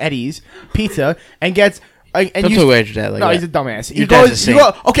fucking Eddie's Pizza and gets. And Don't talk about your dad like no, that. he's a dumbass. Your You dad's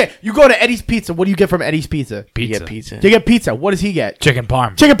a you go to Eddie's Pizza. What do you get from Eddie's Pizza? You pizza. get pizza. You get pizza. What does he get? Chicken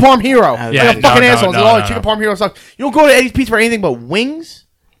parm. Chicken Parm Hero. Yeah, Like a no, fucking no, asshole. no, Oh, no, Chicken no. Parm Hero sucks. You don't go to Eddie's Pizza for anything but wings,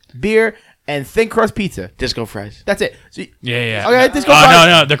 beer, and thin crust pizza. Disco fries. That's it. So Yeah. Okay, this goes Oh fine.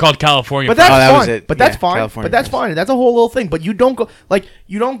 no, they're called California. But fries. that's that was fine. it. But that's Yeah, fine. California But that's fries. fine. That's a whole little thing. But you don't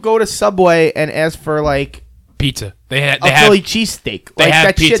go to Subway and ask for like pizza. They a have Philly cheesesteak. they Like have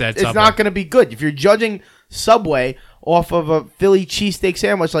that pizza shit at is Subway. not going to be good. If you're judging Subway off of a Philly cheesesteak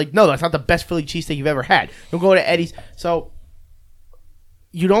sandwich, like no, that's not the best Philly cheesesteak you've ever had. Don't go to Eddie's. So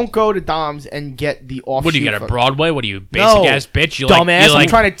you don't go to Dom's and get the offshoot. What do you get? A from- Broadway? What are you, basic No, ass bitch? You dumbass. like? You like I'm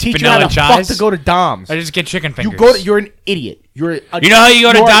trying to teach you how vanilla the fuck chives? to go to Dom's. I just get chicken fingers. You're an idiot. You know how you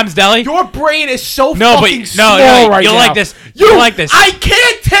go to Dom's Deli? Your brain is so No, but- fucking no, small no, right you'll now. like this. You'll like this. I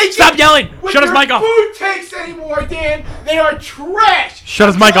can't take Stop it yelling. with Shut his your mic off. food takes anymore, Dan. They are trash. Shut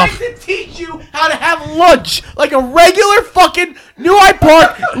his I'm mic trying off. to teach you how to have lunch like a regular fucking New Hyde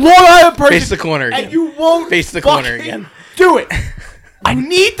Park, Long Island person. Face the corner And again. you won't Face the corner fucking again. do it. You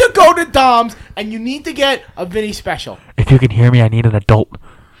need to go to Dom's and you need to get a Vinny special. If you can hear me, I need an adult.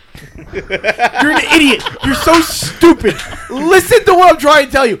 You're an idiot. You're so stupid. Listen to what I'm trying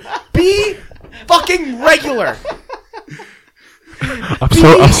to tell you. Be fucking regular. I'm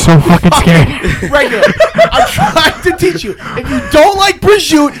so fucking scared. Regular. I'm trying to teach you. If you don't like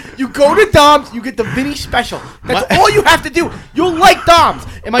prosciutto, you go to Dom's, you get the Vinny special. That's all you have to do. You'll like Dom's.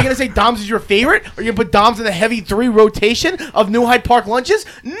 Am I going to say Dom's is your favorite? Or are you going to put Dom's in the heavy 3 rotation of New Hyde Park lunches?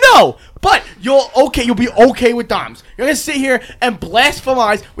 No. But you'll be okay with Dom's. You're going to sit here and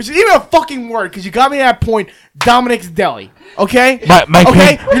blasphemize, which is even a fucking word, because you got me at that point, Dominic's Deli. Okay? My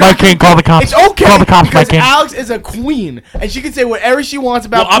okay? king, my king, call the cops. It's okay Call the cops, my because king. Alex is a queen, and she can say whatever she wants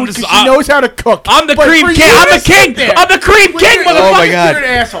about Well, I'm food just- because she knows how to cook. I'm the But cream for king. you I'm to the king. sit there I'm the cream with king, your- motherfucker. Oh my God. You're an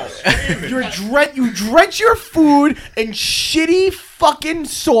asshole. You drench your food in shitty fucking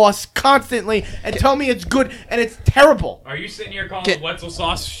sauce constantly and tell me it's good and it's terrible. Are you sitting here calling Can- Wetzel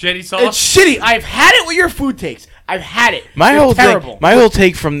sauce shitty It's sauce? shitty. I've had it with your food takes. I've had it. My It's whole terrible. my whole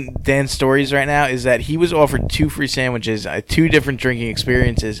take from Dan's stories right now is that he was offered 2 free sandwiches, 2 different drinking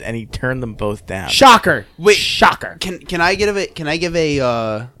experiences, and he turned them both down. Shocker. Wait. Shocker. Can I give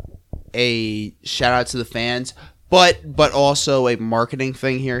a shout out to the fans, but also a marketing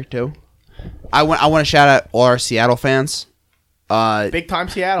thing here too. I want to shout out all our Seattle fans. Big time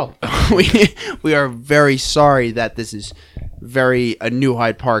Seattle. we are very sorry that this is a New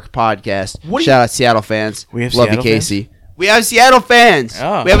Hyde Park podcast. What do Shout out Seattle fans. We have Love Seattle you, Casey. We have Seattle fans.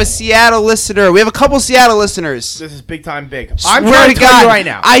 Oh. We have a Seattle listener. We have a couple Seattle listeners. This is big time big. Swear I'm trying to tell God, you right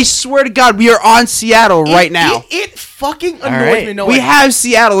now. I swear to God, we are on Seattle right now. It fucking annoys right. me. No We way. have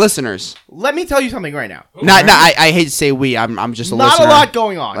Seattle listeners. Let me tell you something right now. I hate to say we. I'm just a Not listener. a lot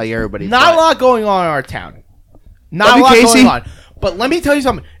going on. Like everybody. Not but- a lot going on in our town. Not Love a you, lot Casey. going on. But let me tell you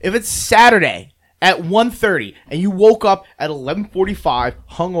something. If it's Saturday at 1:30 and you woke up at 11:45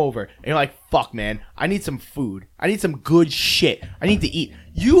 hungover and you're like, fuck, man, I need some food. I need some good shit. I need to eat.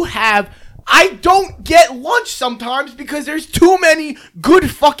 I don't get lunch sometimes because there's too many good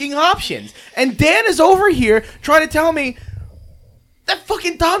fucking options. And Dan is over here trying to tell me that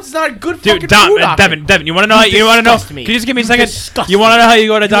fucking Dom's is not a good fucking Dude, Dom, food option. Devin, you want to know? You You want to know? disgust me. Can you just give me a You second? disgust You want to me. know how you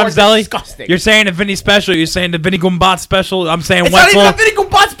go to You Dom's are Deli? disgusting. You're saying the Vinny special. You're saying the Vinny Gumbat special. I'm saying It's not Wetzel. even a Vinny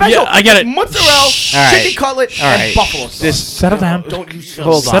Gumbat special. Yeah, I get it. It's mozzarella, right. chicken cutlet, All and right. buffalo sauce. This Settle down. Don't you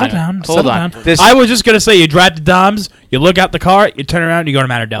Hold Settle on. down. Hold Settle on. down. This- I was just gonna say you drive to Dom's, you look out the car, you turn around, you go to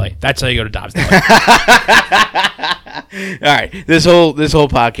Manor Deli. That's how you go to Dom's Deli. All right, this whole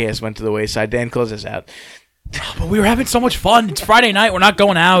podcast went to the wayside. Dan, close this out. But we were having so much fun. It's Friday night. We're not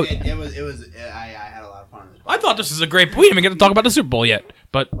going out. It was. I had a lot of fun. I thought this was a great. We didn't even get to talk about the Super Bowl yet,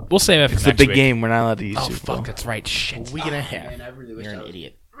 but we'll save it for It's the next big week. game. We're not allowed to use Oh Super Bowl. fuck, that's right. Shit. week and a half. Man, I really wish You're I an was-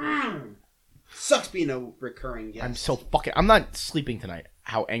 idiot. Sucks being a recurring guest. I'm so fucking. I'm not sleeping tonight.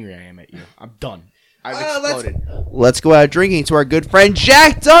 How angry I am at you. I'm done. I've Let's- exploded. Let's go out drinking to our good friend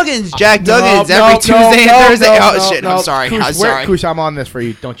Jack Duggins. Jack No, Duggins no, every no, Tuesday no, and Thursday. no, Oh no, shit! no. I'm sorry. Kush, I'm sorry. Kush, I'm on this for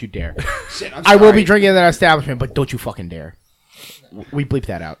you. Don't you dare. Shit, I'm I will sorry. be drinking in that establishment, but don't you fucking dare. We bleep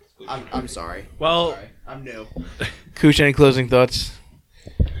that out. I'm sorry. Well, Sorry. I'm new. Koosh, any closing thoughts?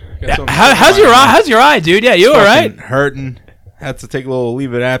 how's your eye? How's your eye, dude? Yeah, you all right? Hurting. Had to take a little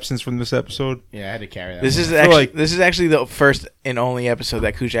leave of absence from this episode. Yeah, I had to carry that. This one. is actually like- this is actually the first and only episode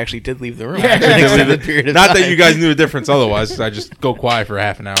that Koosh actually did leave the room. Yeah, after an I did leave extended period of Not time. that you guys knew the difference otherwise. I just go quiet for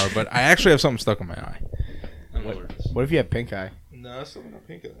half an hour. But I actually have something stuck in my eye. What if you have pink eye? No, that's something not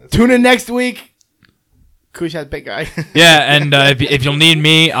pink. Tune in next week. Kush has pink eye. Yeah, and if you'll need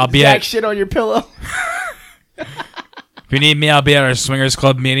me, I'll be Jack at. shit on your pillow. If you need me, I'll be at our Swingers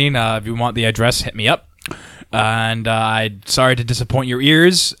Club meeting. If you want the address, hit me up. And I'm sorry to disappoint your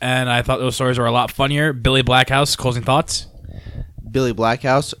ears. And I thought those stories were a lot funnier. Billy Blackhouse, closing thoughts. Billy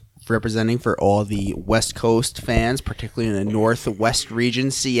Blackhouse representing for all the West Coast fans, particularly in the Northwest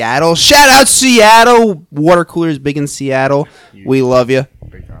region, Seattle. Shout out Seattle! Water coolers big in Seattle. We love you.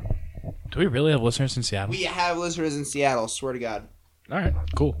 Do we really have listeners in Seattle? We have listeners in Seattle. Swear to God. All right,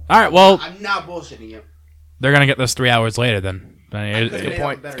 cool. All right, well, I'm not bullshitting you. they're gonna get this 3 hours later then. Good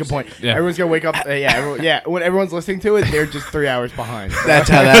point. better Good point. Yeah. Everyone's gonna wake up. When everyone's listening to it, they're just 3 hours behind. That's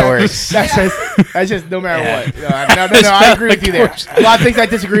how that works. That's just no matter what. No, I agree with you there. A lot of things I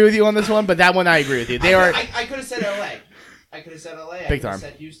disagree with you on this one, but that one I agree with you. They are I could have said LA. I could have said LA. Big time.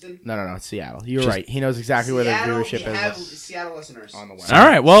 Said Houston. no. It's Seattle. You're right. He knows exactly where the viewership we have is Seattle listeners. on the west. All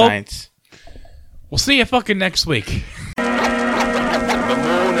right, well, Science. we'll see you fucking next week. The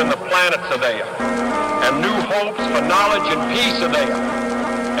moon and the planets are there, and new hopes for knowledge and peace are there.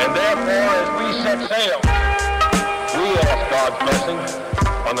 And therefore, as we set sail, we ask God's blessing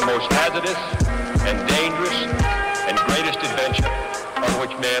on the most hazardous and dangerous and greatest adventure on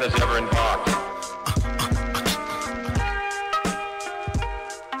which man has ever embarked.